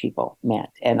behavior of people meant.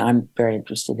 And I'm very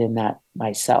interested in that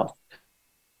myself.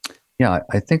 Yeah,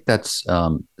 I think that's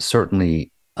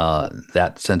certainly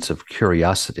that sense of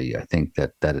curiosity. I think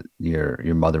that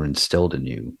your mother instilled in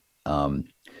you,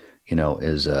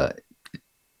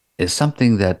 is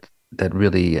something that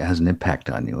really has an impact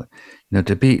on you.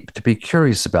 To be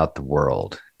curious about the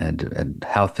world and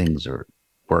how things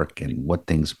work and what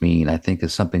things mean, I think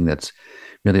is something that's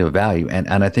really of value.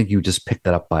 And I think you just picked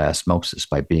that up by osmosis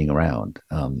by being around.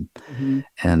 And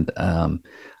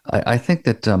I think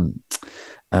that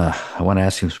I want to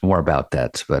ask you some more about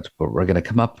that, but we're going to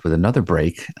come up with another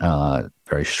break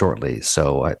very shortly.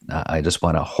 So I just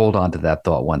want to hold on to that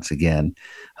thought once again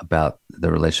about the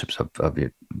relationships of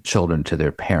your children to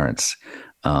their parents.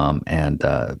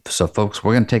 So folks,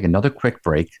 we're going to take another quick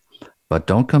break, but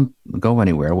don't go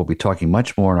anywhere. We'll be talking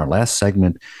much more in our last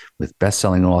segment with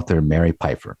best-selling author Mary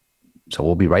Pipher. So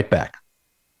we'll be right back.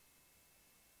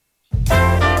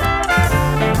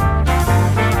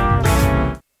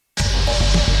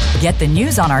 Get the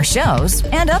news on our shows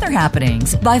and other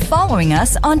happenings by following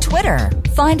us on Twitter.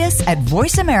 Find us at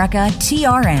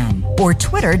VoiceAmericaTRN or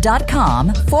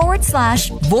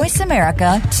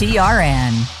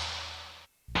twitter.com/VoiceAmericaTRN.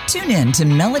 Tune in to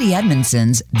Melody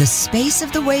Edmondson's The Space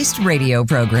of the Waist radio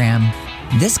program.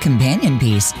 This companion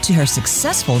piece to her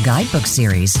successful guidebook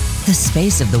series, The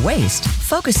Space of the Waist,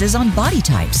 focuses on body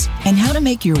types and how to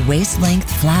make your waist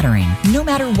length flattering, no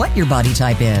matter what your body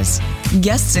type is.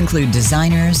 Guests include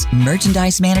designers,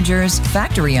 merchandise managers,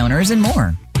 factory owners, and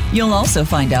more. You'll also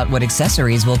find out what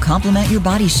accessories will complement your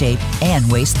body shape and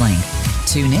waist length.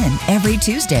 Tune in every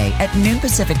Tuesday at noon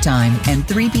Pacific Time and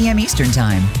 3 p.m. Eastern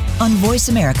Time on Voice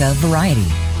America Variety.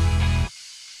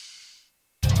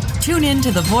 Tune in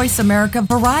to the Voice America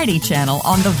Variety channel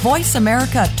on the Voice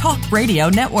America Talk Radio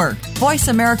Network. Voice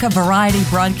America Variety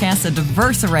broadcasts a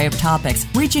diverse array of topics,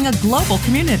 reaching a global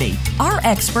community. Our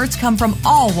experts come from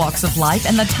all walks of life,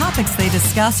 and the topics they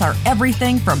discuss are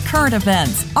everything from current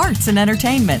events, arts and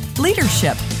entertainment,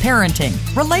 leadership, parenting,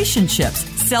 relationships,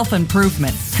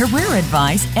 self-improvement, career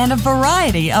advice, and a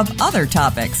variety of other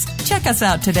topics. Check us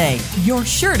out today. You're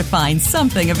sure to find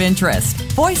something of interest.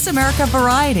 Voice America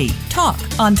Variety. Talk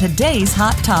on today's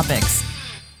hot topics.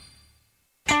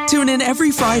 Tune in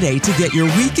every Friday to get your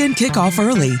weekend kickoff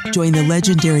early. Join the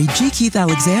legendary G. Keith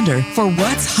Alexander for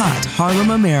What's Hot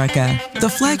Harlem America. The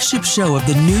flagship show of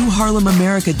the new Harlem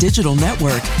America Digital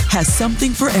Network has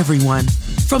something for everyone.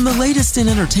 From the latest in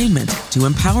entertainment to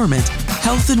empowerment,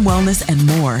 health and wellness, and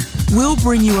more, we'll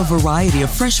bring you a variety of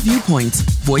fresh viewpoints,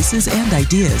 voices, and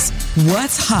ideas.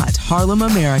 What's Hot Harlem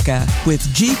America with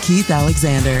G. Keith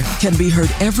Alexander can be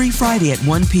heard every Friday at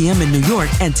 1 p.m. in New York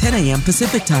and 10 a.m.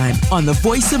 Pacific Time on the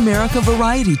Voice America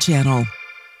Variety Channel.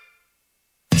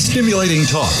 Stimulating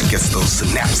talk. It gets those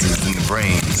synapses in the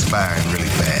brain firing really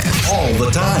fast. All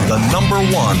the time. The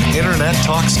 #1 internet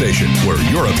talk station where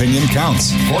your opinion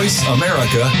counts.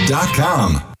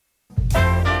 VoiceAmerica.com.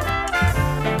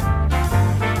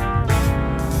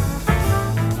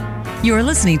 You're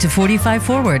listening to 45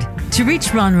 Forward. To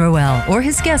reach Ron Roel or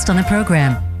his guest on the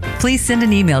program, please send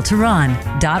an email to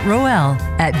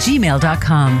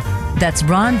ron.roel@gmail.com. That's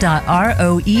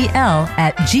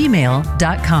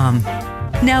ron.roel@gmail.com.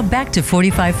 Now back to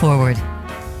 45 Forward.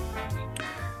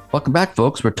 Welcome back,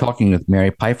 folks. We're talking with Mary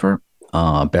Pipher,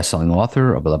 best-selling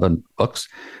author of 11 books.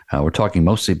 We're talking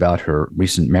mostly about her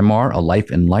recent memoir, A Life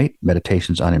in Light,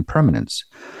 Meditations on Impermanence.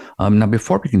 Now,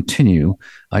 before we continue,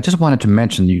 I just wanted to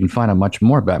mention you can find out much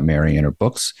more about Mary and her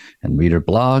books and read her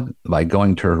blog by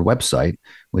going to her website,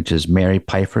 which is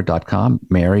marypipher.com,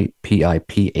 Mary,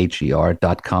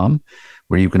 Pipher.com,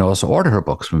 where you can also order her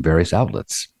books from various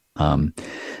outlets.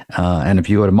 And if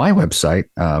you go to my website,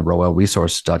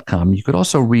 roelresources.com, you could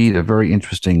also read a very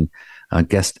interesting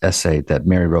guest essay that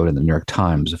Mary wrote in the New York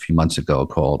Times a few months ago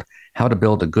called How to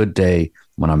Build a Good Day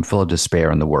When I'm Full of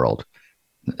Despair in the World.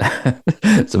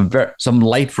 some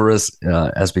light for us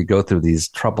as we go through these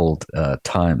troubled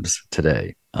times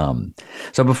today.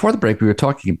 So before the break, we were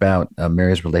talking about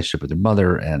Mary's relationship with her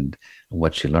mother and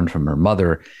what she learned from her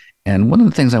mother. And one of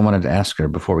the things I wanted to ask her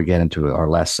before we get into our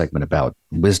last segment about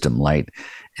wisdom light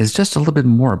is just a little bit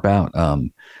more about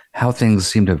how things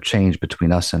seem to have changed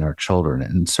between us and our children.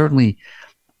 And certainly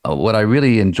what I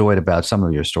really enjoyed about some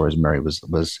of your stories, Mary,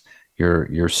 was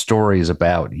your stories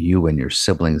about you and your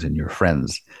siblings and your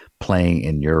friends playing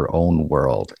in your own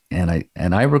world. And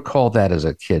I recall that as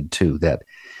a kid too, that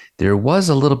there was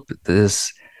a little bit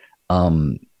this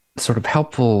sort of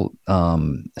helpful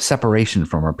separation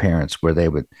from our parents, where they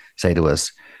would say to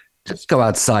us, just go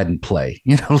outside and play,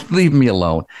 leave me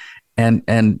alone. And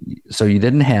so you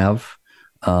didn't have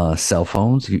cell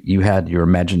phones. You had your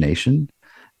imagination,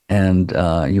 and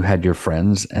you had your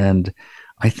friends. And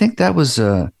I think that was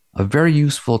a very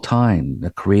useful time, a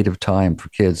creative time for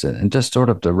kids, and just sort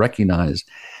of to recognize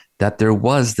that there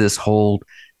was this whole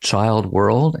child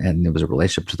world and there was a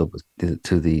relationship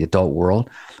to the adult world,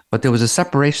 but there was a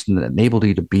separation that enabled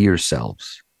you to be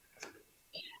yourselves.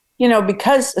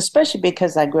 Especially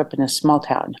because I grew up in a small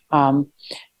town,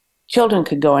 children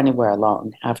could go anywhere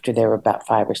alone after they were about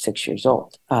 5 or 6 years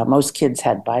old. Most kids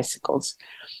had bicycles,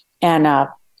 and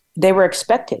they were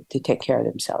expected to take care of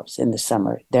themselves in the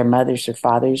summer. Their mothers or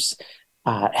fathers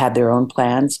had their own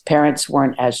plans. Parents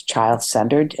weren't as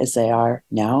child-centered as they are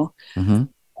now. Mm-hmm.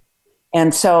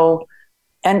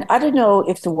 And I don't know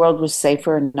if the world was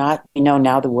safer or not.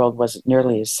 Now the world wasn't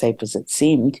nearly as safe as it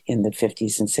seemed in the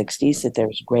 50s and 60s, that there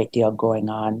was a great deal going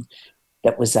on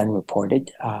that was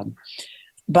unreported.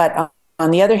 But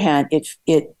on the other hand,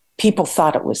 people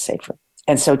thought it was safer.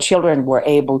 And so children were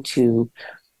able to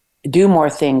do more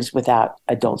things without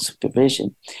adult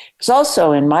supervision. Because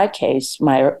also in my case,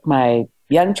 my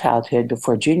young childhood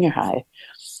before junior high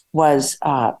was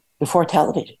before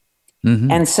television.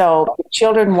 Mm-hmm. And so if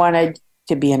children wanted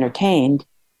to be entertained,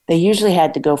 they usually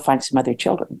had to go find some other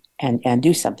children and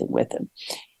do something with them.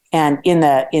 And in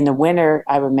the winter,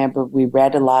 I remember we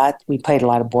read a lot. We played a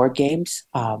lot of board games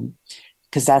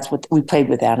because that's what we played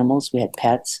with animals. We had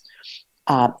pets.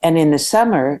 And in the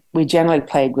summer, we generally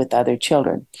played with other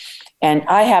children. And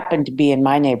I happened to be in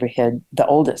my neighborhood the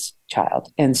oldest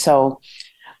child. And so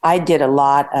I did a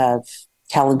lot of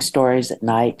telling stories at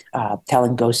night,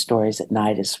 telling ghost stories at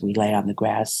night as we lay on the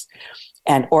grass,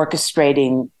 and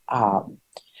orchestrating.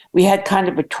 We had kind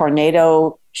of a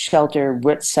tornado shelter,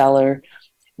 root cellar,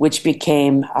 which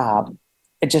became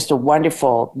just a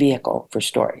wonderful vehicle for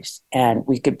stories. And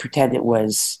we could pretend it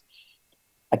was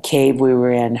a cave we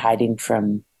were in, hiding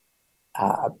from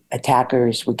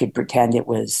attackers. We could pretend it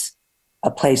was a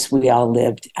place we all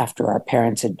lived after our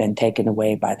parents had been taken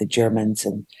away by the Germans,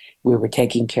 and we were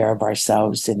taking care of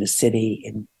ourselves in the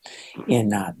city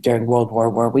during World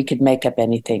War, where we could make up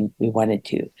anything we wanted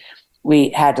to. We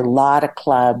had a lot of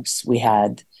clubs. We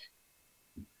had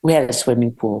a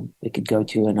swimming pool we could go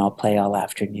to and all play all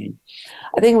afternoon.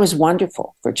 I think it was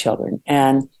wonderful for children.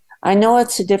 And I know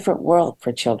it's a different world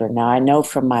for children now. I know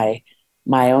from my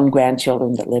own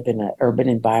grandchildren that live in an urban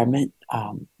environment,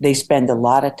 they spend a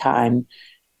lot of time.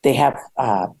 They have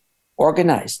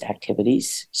organized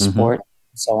activities, sport,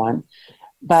 and so on.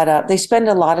 But they spend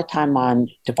a lot of time on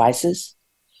devices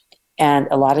and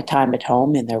a lot of time at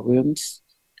home in their rooms.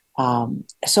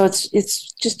 So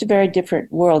it's just a very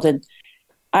different world. And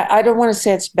I don't want to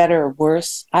say it's better or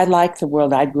worse. I like the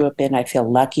world I grew up in. I feel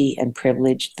lucky and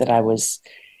privileged that I was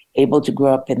able to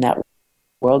grow up in that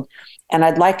world. And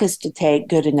I'd like us to take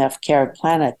good enough care of the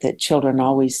planet that children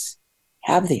always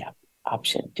have the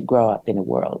option to grow up in a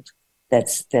world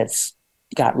that's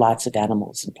got lots of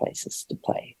animals and places to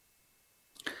play.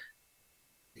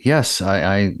 Yes,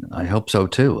 I hope so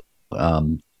too.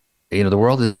 The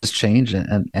world has changed,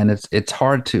 and it's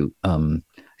hard to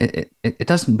it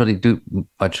doesn't really do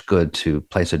much good to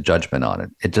place a judgment on it.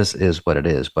 It just is what it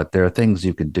is. But there are things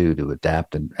you can do to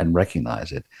adapt and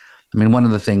recognize it. I mean, one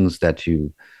of the things that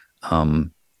you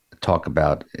talk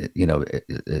about,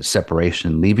 is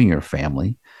separation, leaving your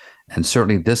family, and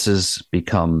certainly this has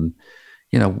become,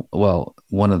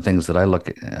 one of the things that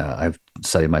I've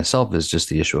studied myself is just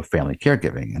the issue of family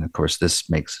caregiving, and of course, this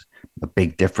makes a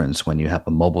big difference when you have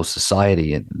a mobile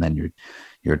society, and then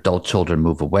your adult children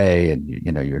move away, and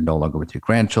you're no longer with your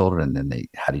grandchildren, and then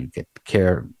how do you get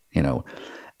care?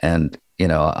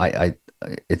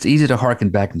 it's easy to harken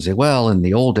back and say, well, in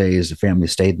the old days, the family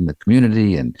stayed in the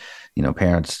community, and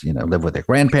parents live with their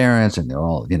grandparents, and they're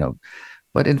all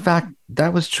But in fact,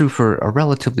 that was true for a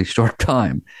relatively short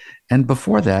time. And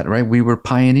before that, right, we were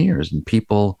pioneers, and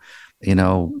people,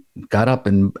 got up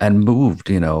and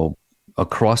moved,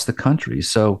 across the country.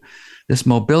 So this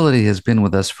mobility has been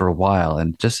with us for a while,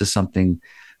 and just is something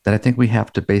that I think we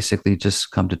have to basically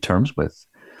just come to terms with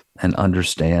and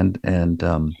understand. And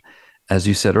as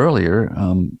you said earlier,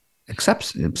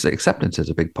 acceptance is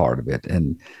a big part of it,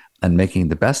 and making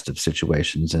the best of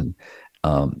situations. And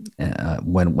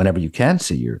whenever you can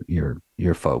see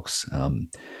your folks,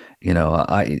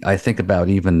 I think about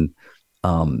even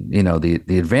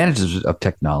the advantages of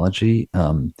technology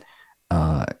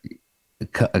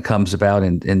comes about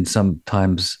in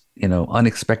sometimes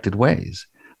unexpected ways.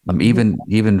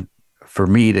 Even for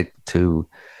me to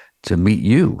meet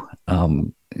you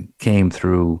came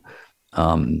through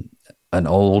an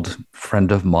old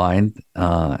friend of mine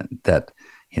that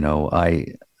I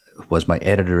was my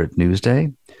editor at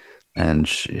Newsday, and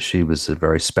she was a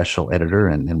very special editor,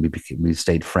 and we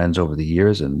stayed friends over the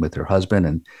years, and with her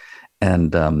husband,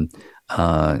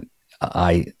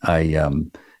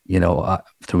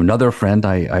 through another friend,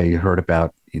 I heard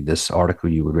about this article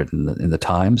you had written in the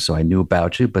Times, so I knew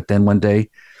about you. But then one day,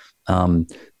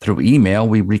 through email,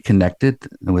 we reconnected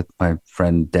with my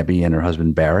friend Debbie and her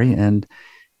husband Barry, and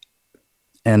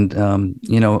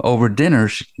over dinner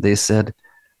they said,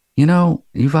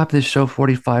 you've got this show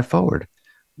 45 Forward.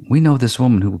 We know this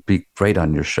woman who would be great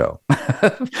on your show.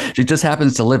 She just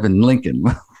happens to live in Lincoln,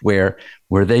 where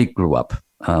they grew up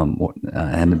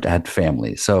and had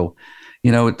families. So,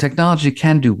 technology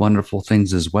can do wonderful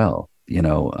things as well,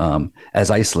 as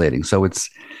isolating. So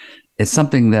it's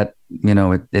something that,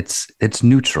 it's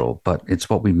neutral, but it's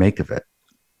what we make of it.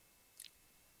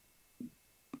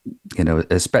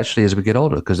 Especially as we get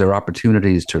older, because there are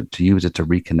opportunities to use it to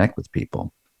reconnect with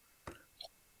people.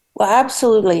 Well,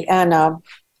 absolutely. And, I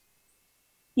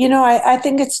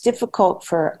think it's difficult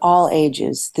for all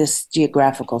ages, this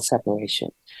geographical separation.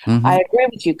 Mm-hmm. I agree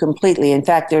with you completely. In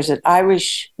fact, there's an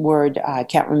Irish word, I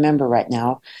can't remember right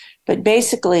now, but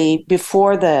basically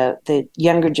before the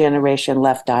younger generation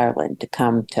left Ireland to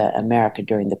come to America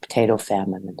during the potato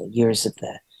famine and the years of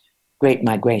the great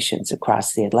migrations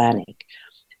across the Atlantic,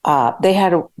 they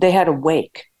had a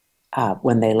wake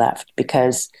when they left,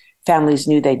 because families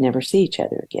knew they'd never see each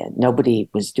other again. Nobody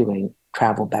was doing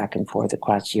travel back and forth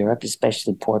across Europe,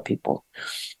 especially poor people.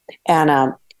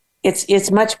 And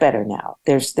it's much better now.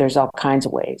 There's all kinds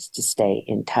of ways to stay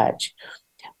in touch.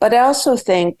 But I also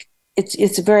think it's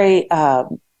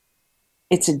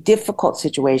a difficult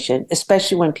situation,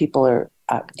 especially when people are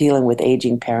dealing with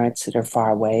aging parents that are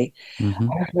far away.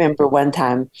 Mm-hmm. I remember one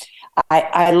time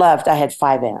I had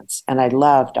 5 aunts, and I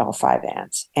loved all 5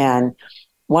 aunts. And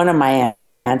one of my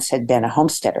aunts had been a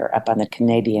homesteader up on the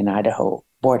Canadian-Idaho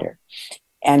border.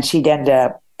 And she'd ended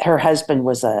up, her husband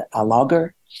was a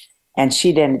logger, and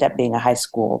she'd ended up being a high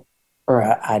school or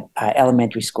a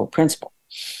elementary school principal.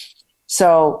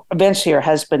 So eventually her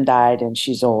husband died, and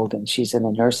she's old, and she's in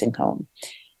a nursing home.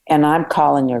 And I'm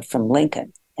calling her from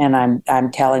Lincoln, and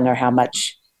I'm telling her how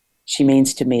much she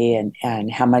means to me,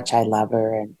 and how much I love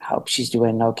her, and hope she's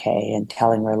doing okay, and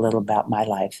telling her a little about my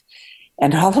life.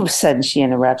 And all of a sudden she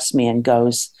interrupts me and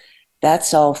goes,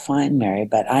 "That's all fine, Mary,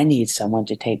 but I need someone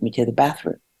to take me to the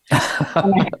bathroom." And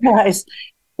I realized,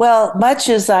 well, much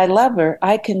as I love her,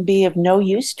 I can be of no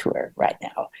use to her right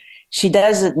now. She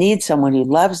doesn't need someone who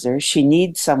loves her. She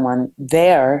needs someone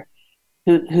there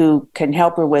who can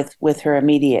help her with her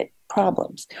immediate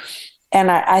problems.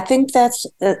 And I think that's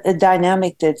a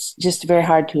dynamic that's just very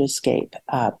hard to escape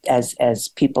as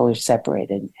people are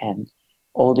separated and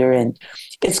older. And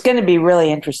it's going to be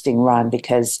really interesting, Ron,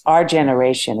 because our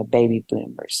generation of baby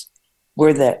boomers,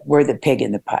 we're the pig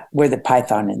in the pot. We're the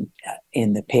python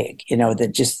in the pig,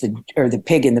 the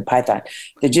pig in the python.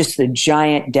 They're just the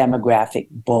giant demographic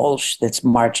bulge that's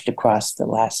marched across the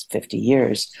last 50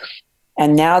 years.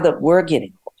 And now that we're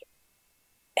getting older,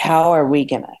 how are we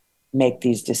going to make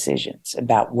these decisions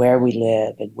about where we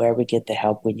live and where we get the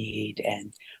help we need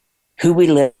and who we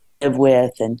live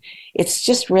with? And it's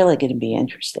just really going to be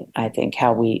interesting, I think,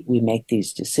 how we make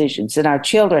these decisions. And our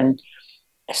children,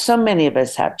 so many of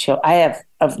us have children. I have,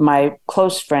 of my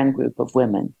close friend group of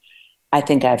women, I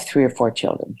think I have 3 or 4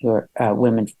 children who are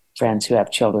women friends who have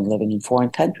children living in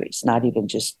foreign countries, not even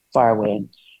just far away in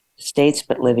the States,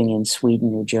 but living in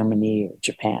Sweden or Germany or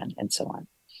Japan and so on.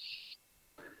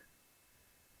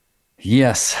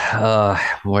 Yes.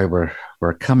 Boy,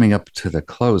 we're coming up to the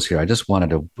close here. I just wanted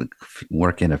to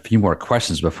work in a few more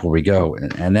questions before we go,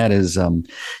 and that is,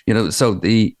 so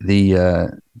the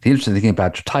interesting thing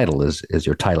about your title is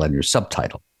your title and your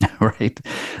subtitle, right?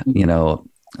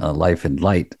 Life and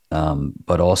Light,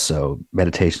 but also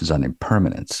Meditations on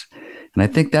Impermanence. And I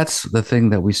think that's the thing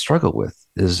that we struggle with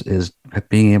is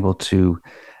being able to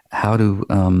how to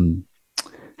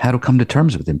come to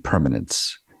terms with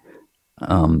impermanence,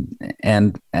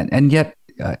 and yet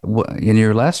in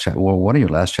your last chapter, one of your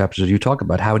last chapters, you talk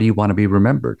about how do you want to be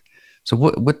remembered.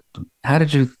 So how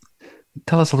did you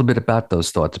tell us a little bit about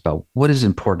those thoughts about what is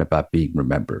important about being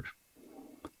remembered?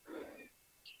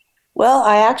 Well,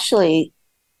 I actually,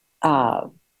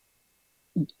 to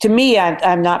me,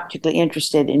 I'm not particularly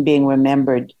interested in being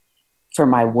remembered for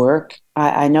my work.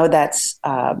 I know that's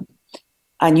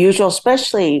unusual,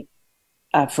 especially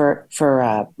for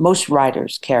most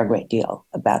writers care a great deal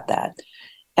about that.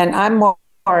 And I'm more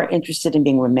interested in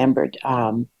being remembered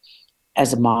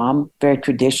as a mom, very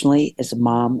traditionally, as a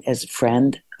mom, as a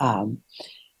friend.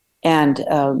 And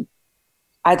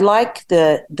I'd like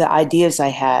the ideas I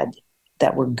had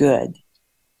that were good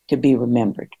to be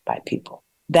remembered by people.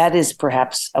 That is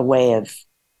perhaps a way of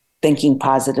thinking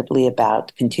positively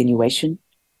about continuation,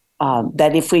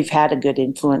 that if we've had a good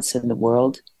influence in the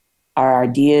world, our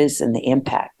ideas and the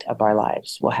impact of our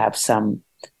lives will have some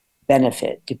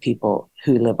benefit to people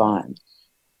who live on.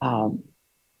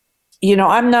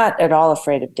 I'm not at all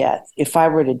afraid of death. If I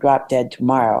were to drop dead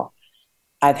tomorrow,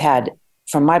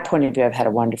 from my point of view, I've had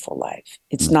a wonderful life.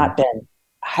 It's not been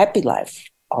a happy life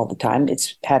all the time.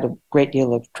 It's had a great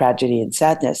deal of tragedy and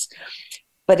sadness,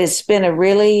 but it's been a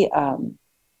really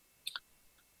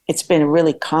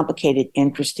complicated,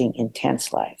 interesting,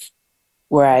 intense life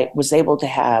where I was able to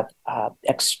have an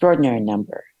extraordinary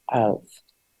number of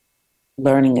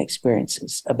learning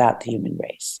experiences about the human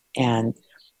race and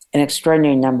an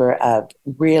extraordinary number of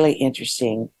really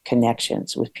interesting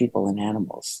connections with people and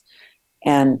animals.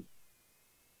 And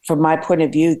from my point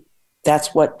of view,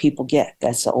 that's what people get.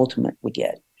 That's the ultimate we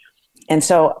get. And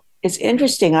so it's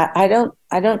interesting. I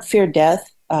don't fear death.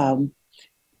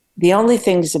 The only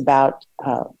things about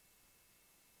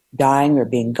dying or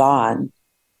being gone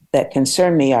that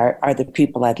concern me are the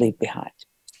people I'd leave behind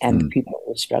and the people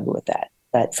who struggle with that.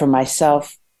 But for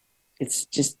myself, it's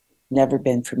just never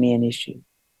been for me an issue.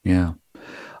 Yeah.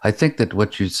 I think that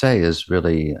what you say is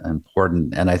really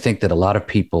important. And I think that a lot of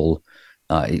people,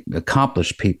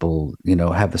 accomplished people,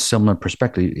 have a similar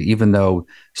perspective, even though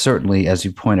certainly, as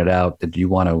you pointed out, that you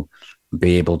want to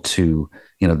be able to,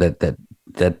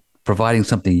 that providing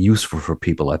something useful for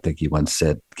people, I think you once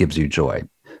said, gives you joy.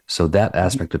 So that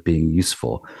aspect of being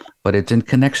useful, but it's in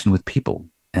connection with people.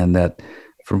 And that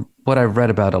from what I've read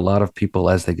about a lot of people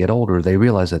as they get older, they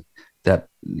realize that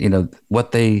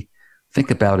what they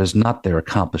think about is not their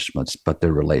accomplishments, but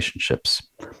their relationships.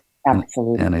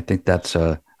 Absolutely. And I think that's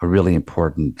a really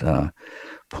important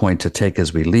point to take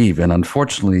as we leave. And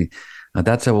unfortunately,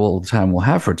 that's all the time we'll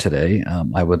have for today.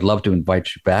 I would love to invite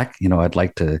you back. I'd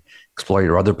like to explore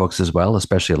your other books as well,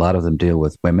 especially a lot of them deal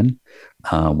with women,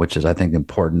 which is, I think,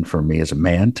 important for me as a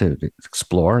man to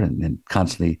explore and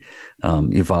constantly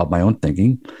evolve my own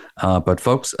thinking. But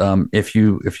folks, if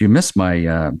you missed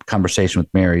my conversation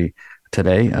with Mary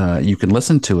today, you can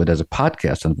listen to it as a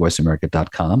podcast on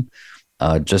voiceamerica.com.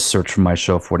 Just search for my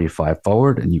show 45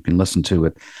 Forward, and you can listen to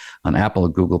it on Apple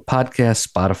and Google Podcasts,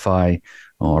 Spotify,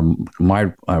 or my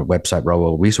website,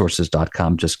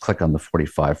 roworesources.com. Just click on the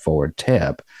 45 Forward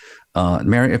tab.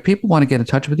 Mary, if people want to get in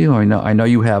touch with you, I know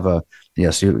you have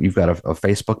you've got a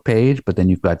Facebook page, but then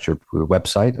you've got your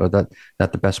website. Or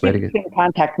that the best way to get? You can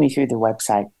contact me through the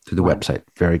website. Through the website.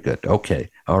 Very good. Okay.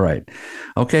 All right.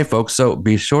 Okay, folks. So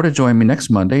be sure to join me next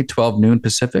Monday, 12 noon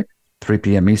Pacific, 3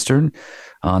 p.m. Eastern.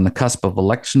 On the cusp of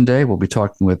Election Day, we'll be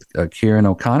talking with Kieran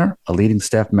O'Connor, a leading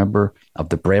staff member of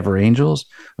the Braver Angels,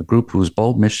 a group whose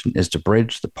bold mission is to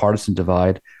bridge the partisan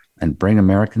divide and bring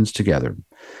Americans together.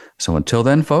 So until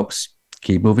then, folks,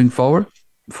 keep moving forward,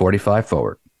 45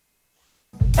 Forward.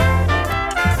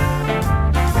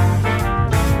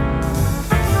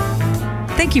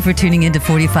 Thank you for tuning in to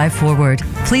 45 Forward.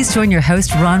 Please join your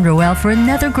host, Ron Roel, for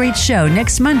another great show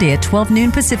next Monday at 12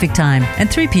 noon Pacific Time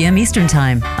and 3 p.m. Eastern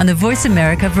Time on the Voice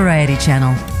America Variety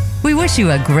Channel. We wish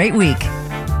you a great week.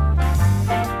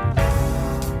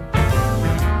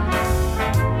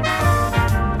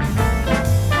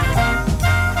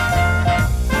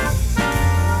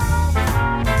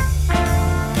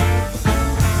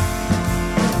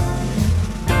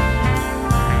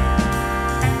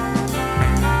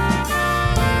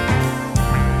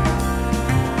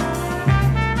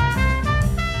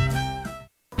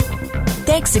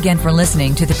 Thanks Thanks again for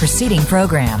listening to the preceding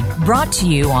program, brought to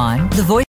you on the Voice